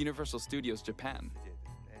 to Universal Studios Japan.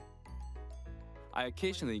 I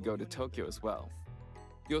occasionally go to Tokyo as well.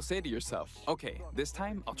 You'll say to yourself, okay, this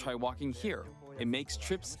time I'll try walking here. It makes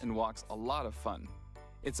trips and walks a lot of fun.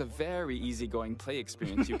 It's a very easygoing play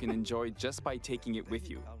experience you can enjoy just by taking it with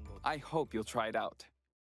you. I hope you'll try it out.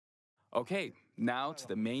 Okay, now to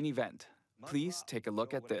the main event. Please take a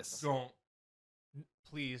look at this. Don't.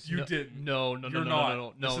 Please. You no, didn't. No, no, no, You're no, not.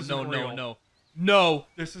 no, no, This no, isn't no, real. no. No.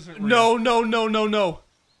 This isn't real. No, no, no, no, no.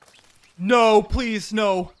 No, please,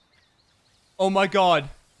 no. Oh my god.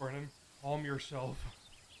 Brennan, calm yourself.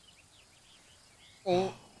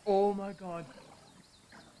 Oh, oh my god.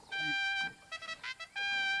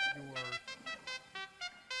 You are.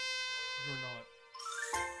 You're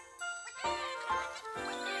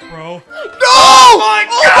not. Bro. No! Oh my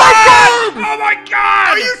god! Oh my god!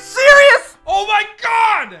 Are you serious? Oh my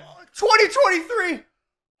god! 2023!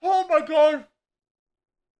 Oh my god!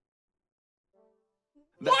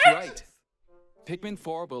 That's What? right. Pikmin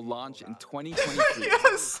 4 will launch in 2023.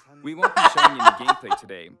 Yes! We won't be showing any gameplay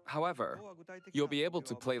today. However, you'll be able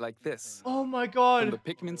to play like this, Oh my from god. the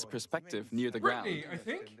Pikmin's perspective near the ground. Brittany, I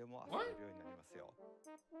think. What?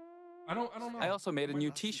 I don't know. I also made a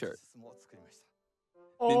new t-shirt.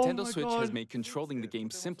 Oh Nintendo my Switch god. has made controlling the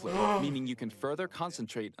game simpler, meaning you can further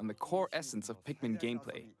concentrate on the core essence of Pikmin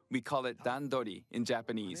gameplay. We call it dandori in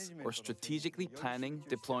Japanese, or strategically planning,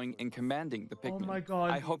 deploying, and commanding the Pikmin. my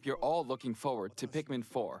god. I hope you're all looking forward to Pikmin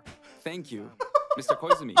 4. Thank you, Mr.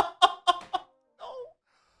 Koizumi.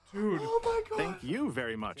 Dude. Oh my god. Thank you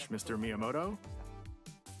very much, Mr. Miyamoto.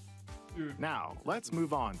 Dude. Now, let's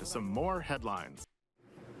move on to some more headlines.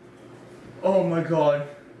 Oh my god.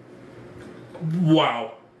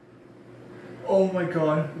 Wow. Oh my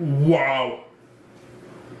god. Wow.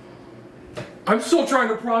 I'm still trying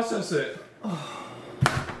to process it.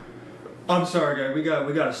 I'm sorry, guys.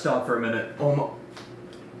 We gotta stop for a minute. Oh my.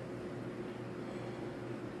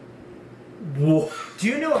 Whoa. Do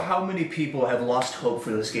you know how many people have lost hope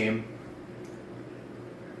for this game?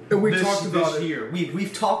 And we this, talked about this it. year.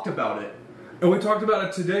 We've talked about it. And we talked about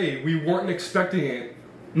it today. We weren't expecting it.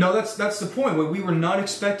 No, that's the point. We were not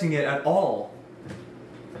expecting it at all.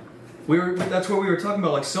 That's what we were talking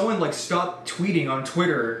about. Like someone like stopped tweeting on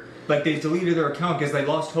Twitter, like they deleted their account because they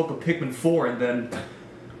lost hope of Pikmin 4, and then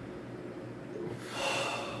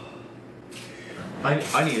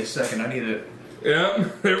I need a second. I need a. Yeah,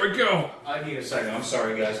 there we go. I need a second. I'm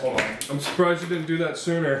sorry, guys. Hold on. I'm surprised you didn't do that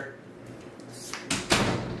sooner.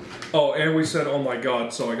 Oh, and we said, oh my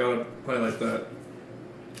god, so I gotta highlight that.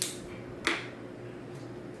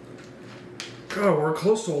 God, we're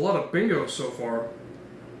close to a lot of bingo so far.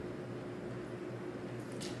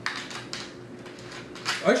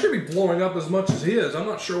 I should be blowing up as much as he is. I'm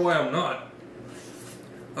not sure why I'm not.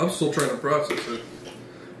 I'm still trying to process it.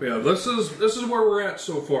 But yeah, this is where we're at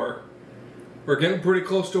so far. We're getting pretty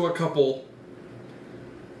close to a couple.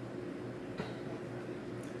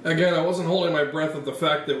 Again, I wasn't holding my breath at the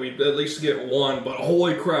fact that we'd at least get one, but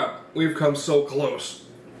holy crap, we've come so close.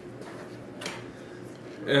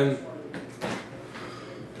 And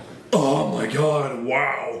oh my god,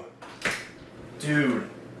 wow. Dude,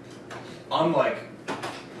 I'm like,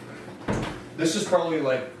 this is probably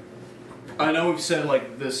like, I know we've said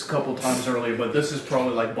like this a couple times earlier, but this is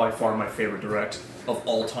probably like by far my favorite direct of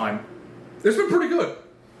all time. It's been pretty good.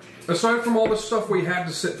 Aside from all the stuff we had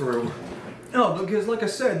to sit through. No, because like I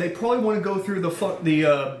said, they probably want to go through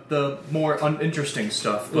the more uninteresting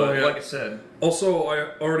stuff, but like I said. Also,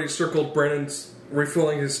 I already circled Brandon's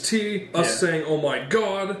refilling his tea, us saying, oh my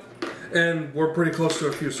god, and we're pretty close to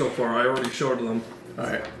a few so far. I already showed them.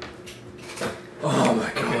 Alright. Oh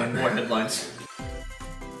my god. Okay, more headlines.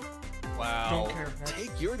 Wow. Don't care.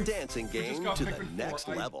 Take your dancing game to the next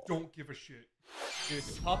level. I don't give a shit. Dude,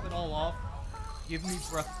 to top it all off, give me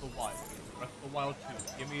Breath of the Wild. Breath of the Wild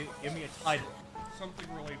 2. Give me a title. Something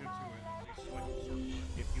related to it. So I can circle it.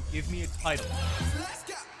 If you give me a title. Let's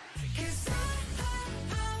go.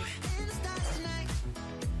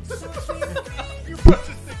 You put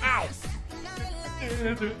this thing out.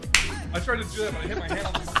 I tried to do that, but I hit my hand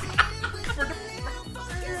on the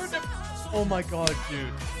Oh my god, dude.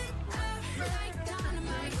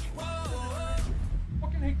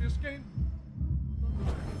 Fucking hate this game.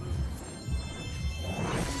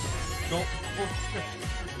 Don't.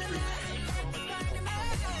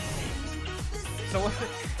 So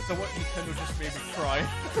what Nintendo just made me cry?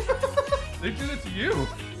 They did it to you. Looks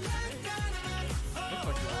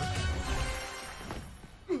like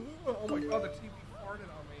yours. Oh my god, the TV farted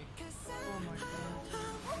on me. Oh my god.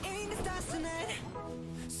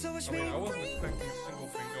 I mean, I wasn't expecting a single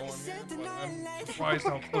bingo on here, but I'm surprised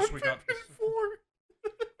how close we got to this.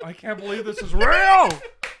 I can't believe this is real!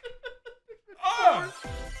 Ah!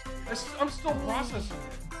 I'm still processing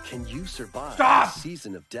it. Can you survive Stop! the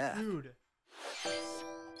season of death? Dude.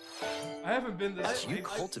 I haven't been this. As you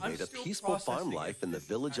cultivate a peaceful farm life in the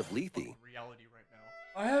village of Lethe,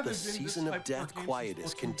 the season of death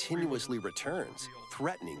quietus continuously returns,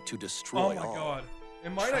 threatening to destroy all. Oh my god.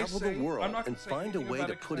 And might Travel I say, the world I'm not and find a way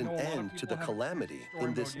to put an end to the calamity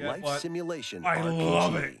in this life simulation I RPG.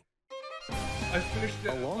 love it. I finished it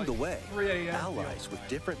Along like the way, 3 a.m. allies with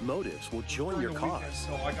different motives will join your cause.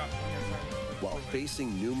 So I got While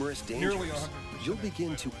facing numerous dangers, you'll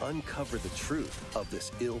begin to uncover the truth of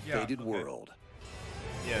this ill-fated world.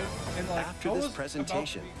 Yeah. And like, After this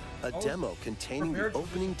presentation, a demo containing the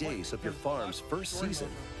opening days of your farm's first season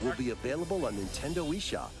will be available on Nintendo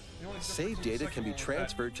eShop. Save data can be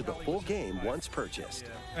transferred to the full game once purchased.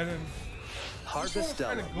 And then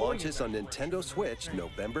Harvestella launches on Nintendo Switch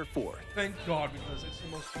November 4th. thank God, because it's the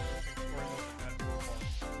most interesting story I've had so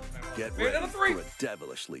far. Get Bayonetta ready 3. for a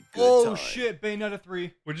devilishly good Oh time. shit, Bayonetta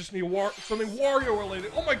 3. We just need something Wario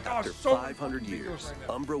related. Oh my gosh, After so 500 many years, videos right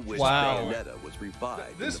now. Umbra Wish Wow. Bayonetta was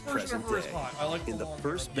revived This in the version present of her is day. hot. I like In the long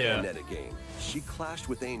first one. Bayonetta game, she clashed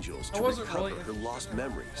with angels I to wasn't recover really her lost interested.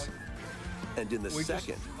 memories. And in the We just,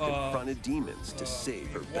 second, confronted demons to save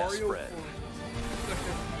her best Wario friend.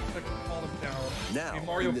 second column down. Now, A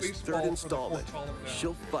Mario in this baseball third for the installment, fourth column down.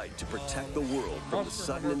 she'll fight to protect the world from the Monster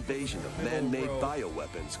sudden Hunter invasion of Middle man-made Row.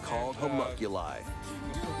 bioweapons called homunculi.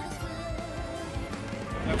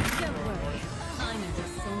 Don't worry, I know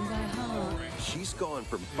this song by heart. She's gone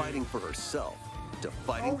from fighting for herself to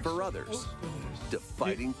fighting for others to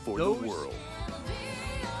fighting for the those- world.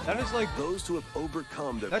 That is like Those who have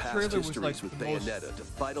overcome their That past trailer was, histories like, with the most Bayonetta to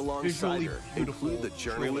fight alongside visually her beautiful include the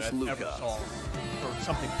trailer journalist I've ever Luca saw for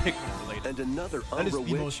something Pikmin related. and another That is Umbra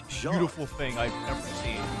the witch, most Jean. beautiful thing I've ever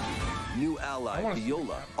seen. New I ally wanna see Viola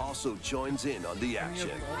that. also joins in on the action.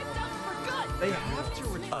 They have to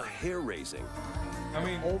return. A hair-raising, I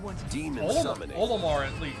mean, demon summoning, Olimar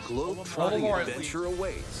at least. globe-trotting Olimar at adventure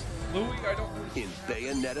awaits Louis, I don't really in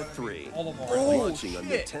Bayonetta 3, Olimar. launching on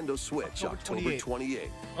shit. Nintendo Switch October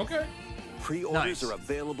 28th. Okay. Pre-orders Nice. are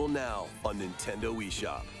available now on Nintendo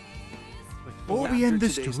eShop. Before we After end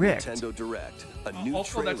this today's direct, Nintendo Direct, a new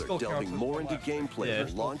Also, that trailer still delving counts as more the into last gameplay Yeah.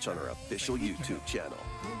 will launch on our official YouTube channel.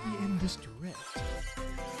 before we end this direct,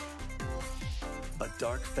 A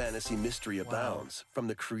dark fantasy mystery abounds from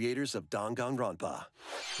the creators of Danganronpa.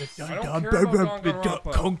 I don't care about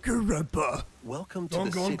Danganronpa. Conqueror, Welcome to the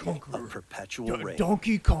Dangan city Conqueror. of perpetual rain.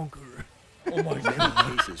 Donkey Conqueror. Oh my Many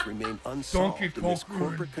god. cases remain unsolved Donkey in this Kong.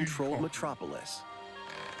 corporate-controlled metropolis.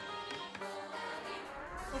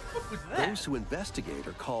 Those who investigate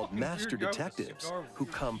are called Fucking master weird guy with a detectives cigar who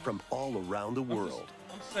come from all around the world.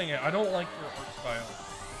 I'm saying it. I don't like your art style.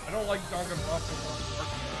 I don't like Danganronpa's art style.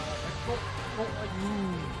 I don't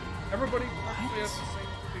like. Everybody actually has the same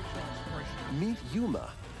facial expression. Meet Yuma,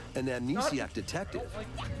 an amnesiac detective,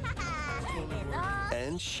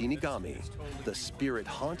 and Shinigami, the spirit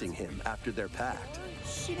haunting him after their pact.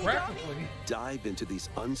 Practically. Dive into these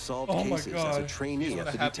unsolved Oh my cases as God. a trainee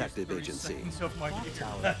at the detective agency.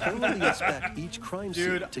 Thoroughly inspect each crime scene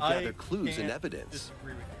Dude, to gather I clues and can't evidence.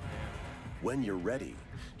 disagree with you. When you're ready,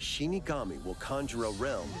 Shinigami will conjure a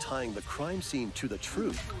realm tying the crime scene to the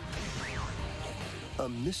truth. A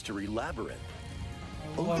mystery labyrinth.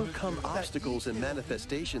 Overcome obstacles and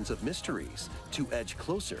manifestations of mysteries to edge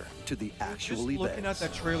closer to the actual Just looking at events.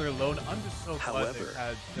 that trailer alone, I'm just so glad However, they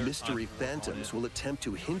had their mystery time to work on phantoms it. will attempt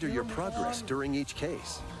to hinder your progress during each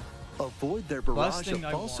case. Avoid their Last barrage of thing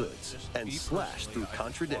I want, falsehoods just and me slash personally, through I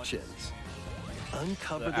contradictions.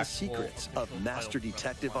 Uncover the the actual secrets of official Master title stuff.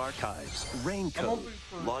 Detective Archives, Rain I'm Code, hoping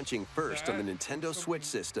for launching first on the that, Nintendo something Switch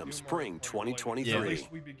system, new spring market for, like, 2023. At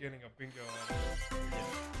least we be getting a bingo.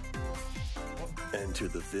 Enter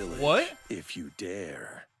the village. What? If you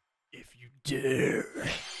dare. If you dare.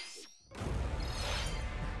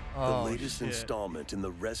 The Oh, latest shit. installment in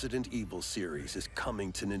the Resident Evil series is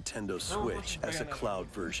coming to Nintendo Switch as a cloud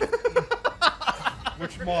version.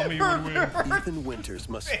 Which mommy would win? Ethan Winters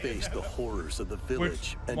must face the horrors of the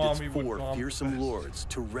village and its mommy would 4 bomb fearsome best? lords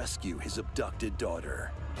to rescue his abducted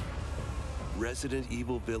daughter. Resident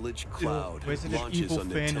Evil Village Cloud Resident launches Evil on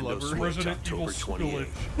fan Nintendo lover. Switch Resident Evil October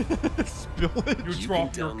 28th. Spillage. You You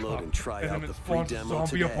drop can your download cup, and try and out then the it free spawns a demo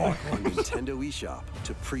zombie today on apocalypse. Nintendo eShop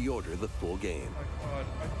to pre-order the full game. God,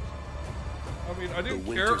 I mean, I The didn't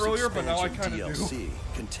care Winter's earlier, but now I Expansion kind of do. DLC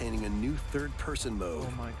containing a new third-person mode,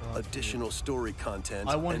 Oh my God, additional story content,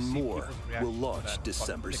 I want to and see more people's reaction will to launch that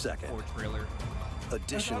December fucking 2nd. Pikmin 4 trailer.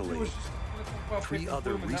 Additionally, 3 3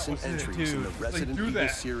 other recent entries in the Resident do Evil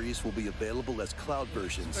that. series will be available as cloud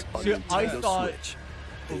versions on See, I Nintendo thought Switch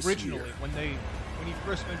this originally year. when he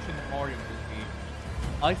first mentioned the Mario movie,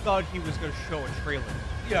 I thought he was gonna show a trailer.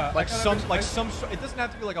 Yeah, Like some. It doesn't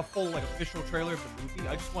have to be like a full like official trailer of the movie.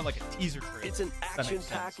 I just want like a teaser trailer. It's an if that makes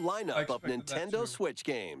action-packed sense. lineup of expected that Nintendo too. Switch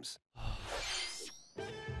games.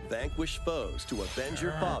 Vanquish foes to avenge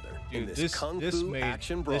your father in Dude, this kung fu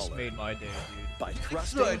action brawler. This made my day, dude. By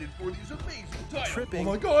thrusting, for these amazing titles. tripping,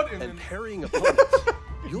 Oh my God! and And then parrying opponents,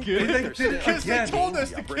 you'll Get break it? their stance Because they and told gain us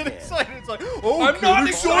the to upper get hand. excited. It's like, oh, I'm get not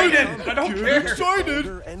excited! I don't Get care! excited!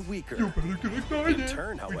 Older and weaker. You better get excited! In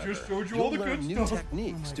turn, however, we just showed you you'll all the learn good new stuff.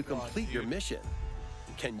 techniques to complete your mission.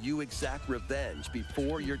 Can you exact revenge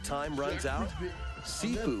before your time runs out?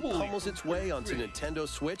 Sifu pummels its way onto Nintendo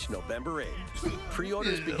Switch November 8th.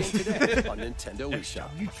 Pre-orders begin today on Nintendo eShop.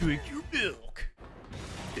 You drink your milk.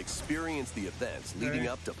 Experience the events leading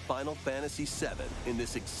up to Final Fantasy VII in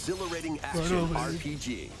this exhilarating action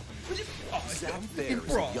RPG. Zack Fair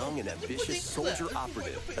is a young and ambitious soldier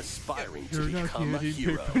operative aspiring to become a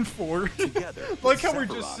hero. Pikmin 4. Together, Like how we're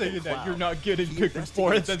Sephiroth just and saying that Cloud, you're not getting he Pikmin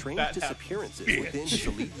 4 and investigates then strange that happens. disappearances within his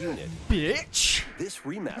elite unit. Bitch! This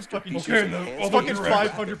remaster Fucking features okay, enhanced fucking visual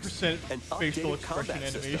 500% graphics and facial updated combat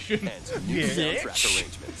expression system animation. and new Bitch. soundtrack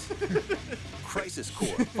arrangements. Crisis Core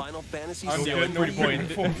Final Fantasy I'm VII the only pretty boy in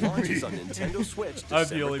Remake launches on Nintendo Switch I'm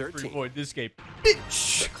the December only pretty 13th. boy in this game.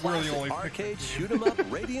 Bitch! We're the Classic only arcade shoot 'em up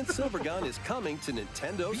Radiant Silvergun is coming to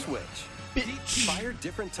Nintendo Switch. Bitch! Fire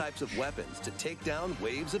different types of weapons to take down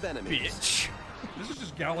waves of enemies. Bitch! This is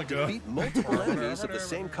just Galaga. Defeat multiple enemies of the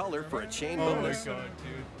same color for a chain Oh my bonus. god,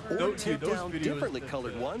 dude. Or Those- take dude, those down videos differently that,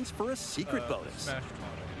 colored ones for a secret bonus. Smash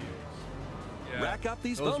videos. Yeah. Rack up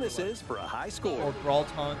these Those were bonuses for a high Or score. Brawl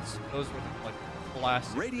Taunts. Those were like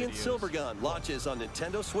classic Radiant videos. Silvergun launches on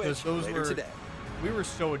Nintendo Switch Because those later were today. We were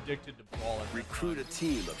so addicted to Brawl. at the Recruit a time.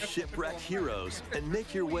 team of shipwrecked heroes and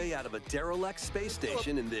make your way out of a derelict space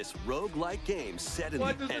station in this roguelike game set in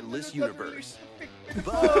Why the does it endless look like universe.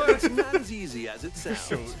 But it's not as easy as it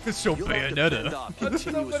sounds. It's so You'll have to Bayonetta. fend off continuous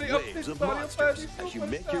Somebody waves of updates Final monsters Fantasy as you so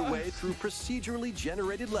make your fast. way through procedurally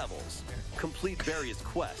generated levels. Complete various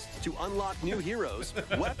quests to unlock new heroes,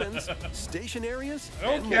 weapons, station areas, I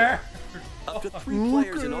don't and care. more. Up to 3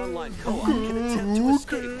 players in online co-op can attempt to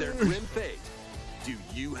escape their grim fate. Do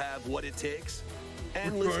you have what it takes?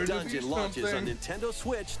 Endless going to be Dungeon launches on something. Nintendo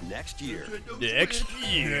Switch next year. Next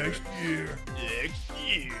year. Next year. Next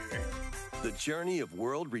year. The journey of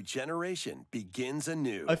world regeneration begins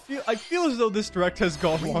anew. I feel as though this direct has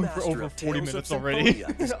gone on for Remaster over of 40 Tales of minutes already.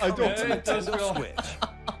 Symphonia is I coming don't. to Yeah, it does Nintendo feel- Switch.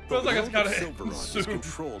 Feels like it's world got of a Silverrun is soup.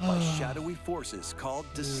 controlled by shadowy forces called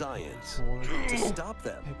Descions. To stop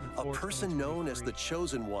them, a person known as the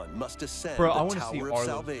Chosen One must descend Bro, I the want to see Tower of Arlo's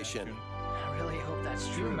Salvation. reaction. I really hope that's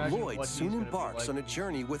Can you true. imagine Lloyd what he's soon gonna be embarks like? on a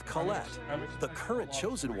journey with Colette, the current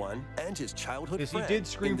Chosen One, and his childhood Because he friend did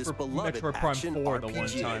scream in this for beloved Metroid Prime action 4 the one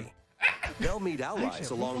RPG. time. They'll meet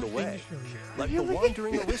allies along the way, like the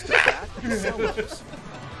wandering aristocrat Zelos,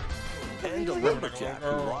 and a lumberjack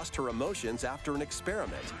who lost her emotions after an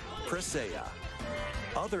experiment, Presea.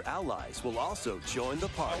 Other allies will also join the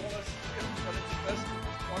party.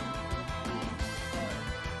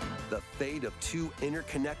 The fate of two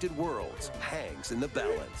interconnected worlds hangs in the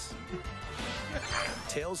balance.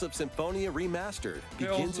 Tales of Symphonia Remastered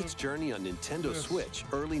begins its journey on Nintendo Switch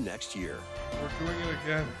early next year. We're doing it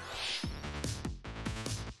again.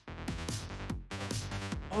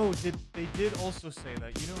 Oh, they did also say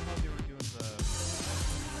that. You know how they were doing the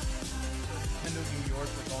Nintendo New York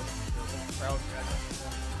with all the crowd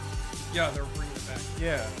gathering? Yeah, they're bringing it back.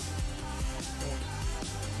 Yeah.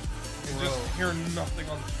 And just hear nothing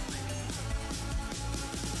on the screen.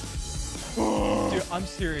 Dude, I'm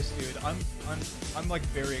serious, dude. I'm like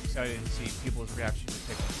very excited to see people's reaction to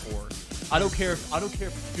Pikmin 4. I don't care if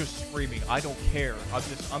it's just screaming. I don't care.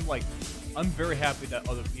 I'm very happy that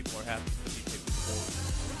other people are happy to see Pikmin 4.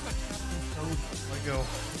 Looks like Captain Toad Lego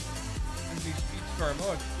in these Speedstar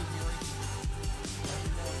mugs.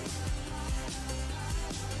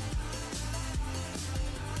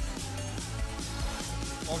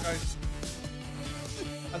 Well, guys,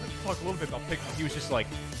 I'd like to talk a little bit about Pikmin. He was just like,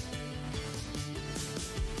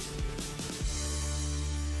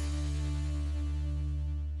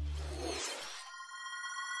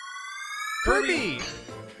 Kirby!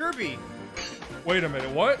 Kirby! Wait a minute,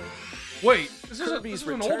 what? Wait, this is Kirby's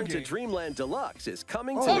an Return old to game. Dreamland Deluxe is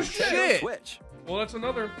coming to Oh, Nintendo shit! Switch. Well, that's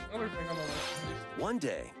another thing on the list. One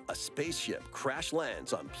day, a spaceship crash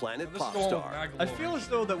lands on planet This is the one with Popstar. Magolor. I feel as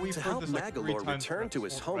though that we've To heard help this like 3 Magolor times. return to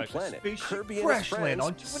his home Right, planet, spaceship Kirby and his crash friends land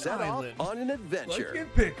onto an set island. off on an adventure. Like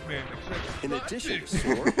in Pikmin, except In not addition to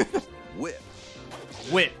Pikmin. sword, whip,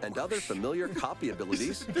 Whip. and other familiar copy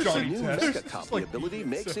abilities, a Johnny new Test. Mecha Just copy like ability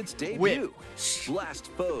makes its debut. Whip. Blast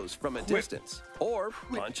foes from a distance, or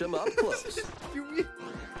punch them up close.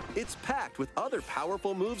 It's packed with other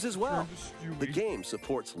powerful moves as well. The game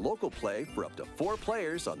supports local play for up to 4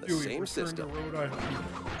 players on the Stewie, same return to system. Rhode Island.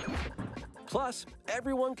 Plus,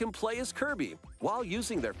 everyone can play as Kirby while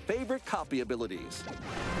using their favorite copy abilities.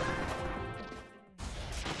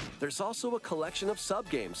 There's also a collection of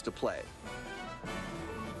sub-games to play.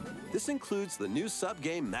 This includes the new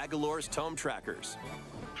sub-game Magolor's Tome Trackers,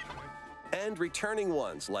 and returning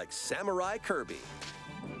ones like Samurai Kirby.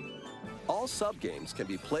 All sub-games can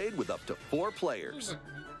be played with up to 4 players.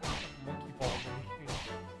 Monkey ball.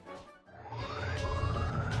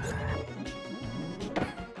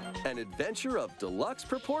 An adventure of deluxe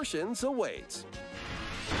proportions awaits.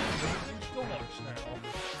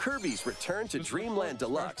 Kirby's Return to Dreamland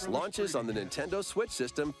Deluxe launches on the Nintendo Switch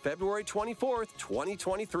system February 24th,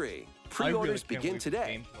 2023. Pre-orders can't begin wait for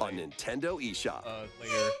today gameplay. on Nintendo eShop.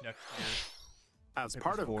 Later next year. As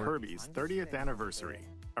part of Pikmin 4. Kirby's 30th anniversary,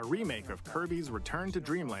 a remake of Kirby's Return to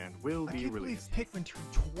Dreamland will I be can't believe released. Pikmin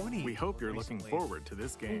turned 20. We hope you're looking recently. forward to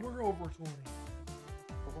this game. We're over 20.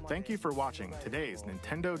 Thank you for watching today's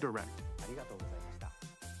Nintendo Direct. Can't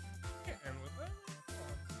end with that.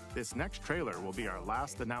 This next trailer will be our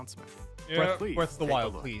last announcement. Yeah. Please Breath of the take a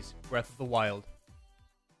Wild, look. please. Breath of the Wild.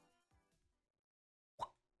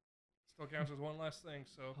 Still counts as one last thing,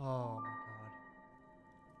 so. Oh my god.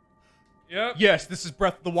 Yep. Yes, this is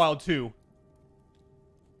Breath of the Wild 2.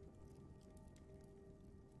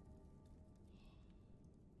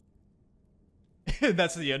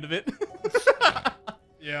 That's the end of it.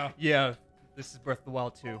 Yeah. Yeah, this is Breath of the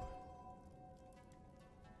Wild 2.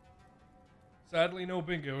 Sadly, no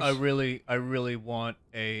bingos. I really want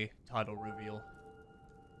a title reveal.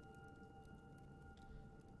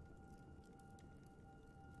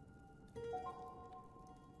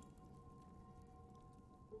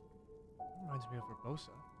 Reminds me of Urbosa.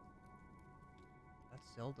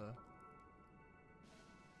 That's Zelda.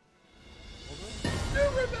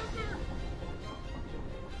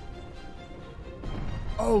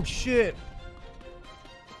 Oh shit!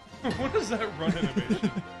 What is that run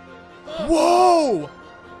animation? Whoa!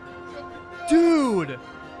 Dude!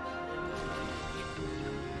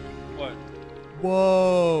 What?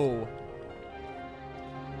 Whoa!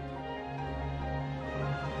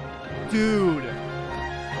 Dude!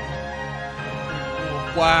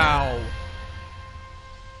 Wow!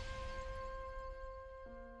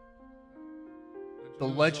 The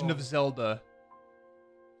Legend of Zelda.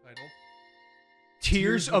 Title.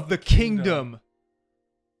 Tears of the Kingdom.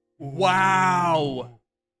 Wow.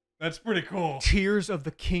 That's pretty cool. Tears of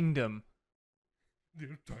the Kingdom. The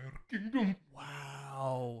entire kingdom.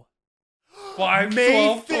 Wow.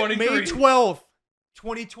 5/12/23. May 12th,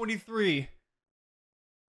 2023.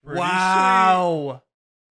 Pretty Wow.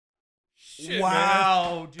 sweet. Shit,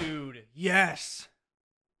 Wow, man. dude. Yes.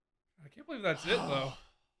 I can't believe that's it, though.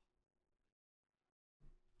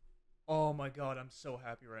 Oh my god, I'm so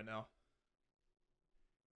happy right now.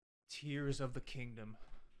 Tears of the Kingdom.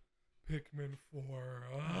 Pikmin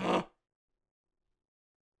 4.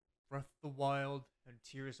 Breath of the Wild and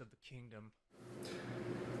Tears of the Kingdom.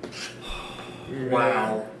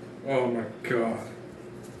 Wow. Oh my god.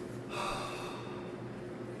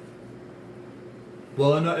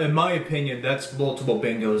 Well, in my opinion, that's multiple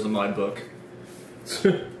bingos in my book.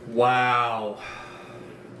 Wow.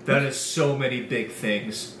 That is so many big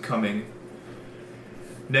things coming.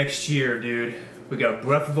 Next year, dude, we got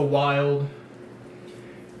Breath of the Wild.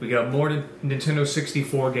 We got more Nintendo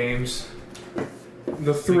 64 games.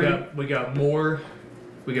 The 3. We got more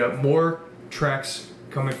tracks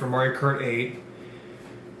coming from Mario Kart 8.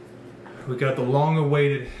 We got the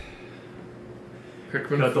long-awaited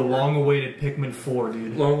Pikmin 4,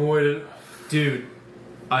 dude. Long-awaited. Dude,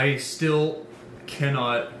 I still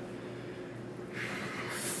cannot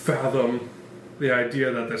fathom the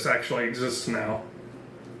idea that this actually exists now.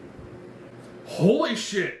 Holy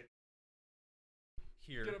shit!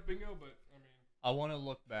 Here. Get a bingo, but I mean, I want to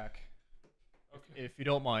look back. okay. If you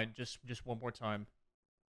don't mind, just one more time.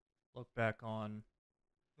 Look back on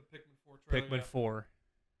The Pikmin 4 trailer. Pikmin 4.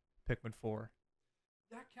 Pikmin 4.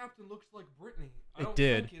 That captain looks like Brittany. I It don't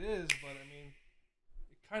did. think it is, but I mean,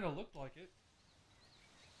 it kind of looked like it.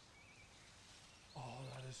 Oh,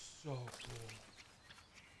 that is so cool.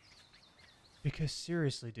 Because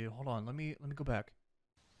seriously, dude, hold on. Let me go back.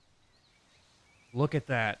 Look at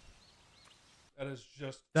that. That is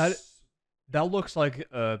just That looks like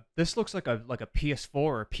this looks like a PS4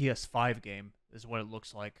 or PS5 game is what it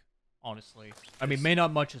looks like, honestly. I mean, may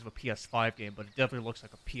not much as a PS5 game, but it definitely looks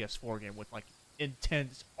like a PS4 game with like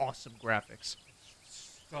intense, awesome graphics.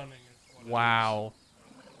 stunning. Is what Wow.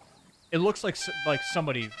 It looks like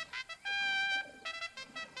somebody.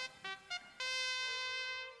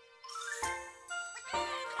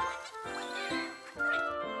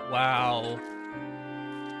 Wow.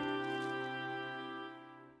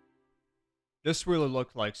 This really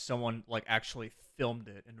looked like someone like actually filmed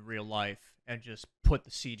it in real life and just put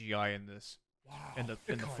the CGI in this. Wow. In the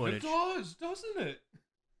It footage. does, doesn't it?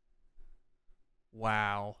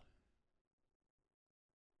 Wow.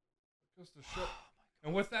 Goes to show,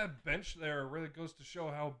 and with that bench there, it really goes to show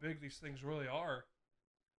how big these things really are.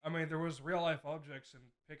 I mean, there was real life objects in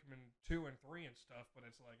Pikmin 2 and 3 and stuff, but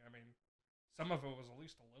it's like, I mean, some of it was at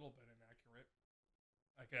least a little bit inaccurate.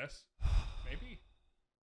 I guess. Maybe. It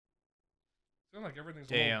seems like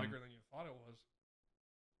everything's a little bigger than you thought it was.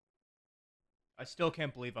 I still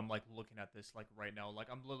can't believe I'm like looking at this like right now. Like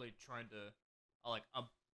I'm literally trying to, I'm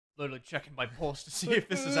literally checking my pulse to see if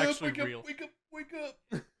this is actually real. Wake up! Wake up!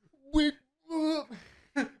 Wake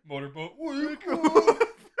up! Motorboat, wake up!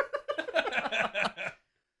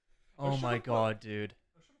 Oh my god, dude.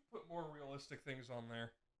 I should have put more realistic things on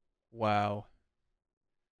there. Wow.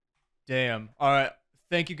 Damn. Alright.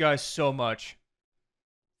 Thank you guys so much.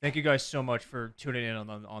 Thank you guys so much for tuning in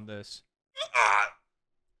on this.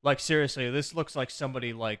 Like, seriously, this looks like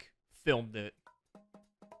somebody, like, filmed it.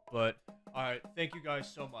 But, alright. Thank you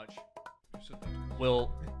guys so much.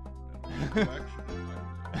 We'll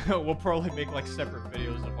probably make, like, separate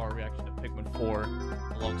videos of our reaction to Pikmin 4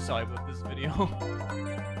 alongside with this video.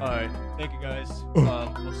 Alright. Thank you guys.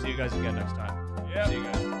 We'll see you guys again next time. Yeah. See you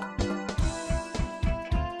guys.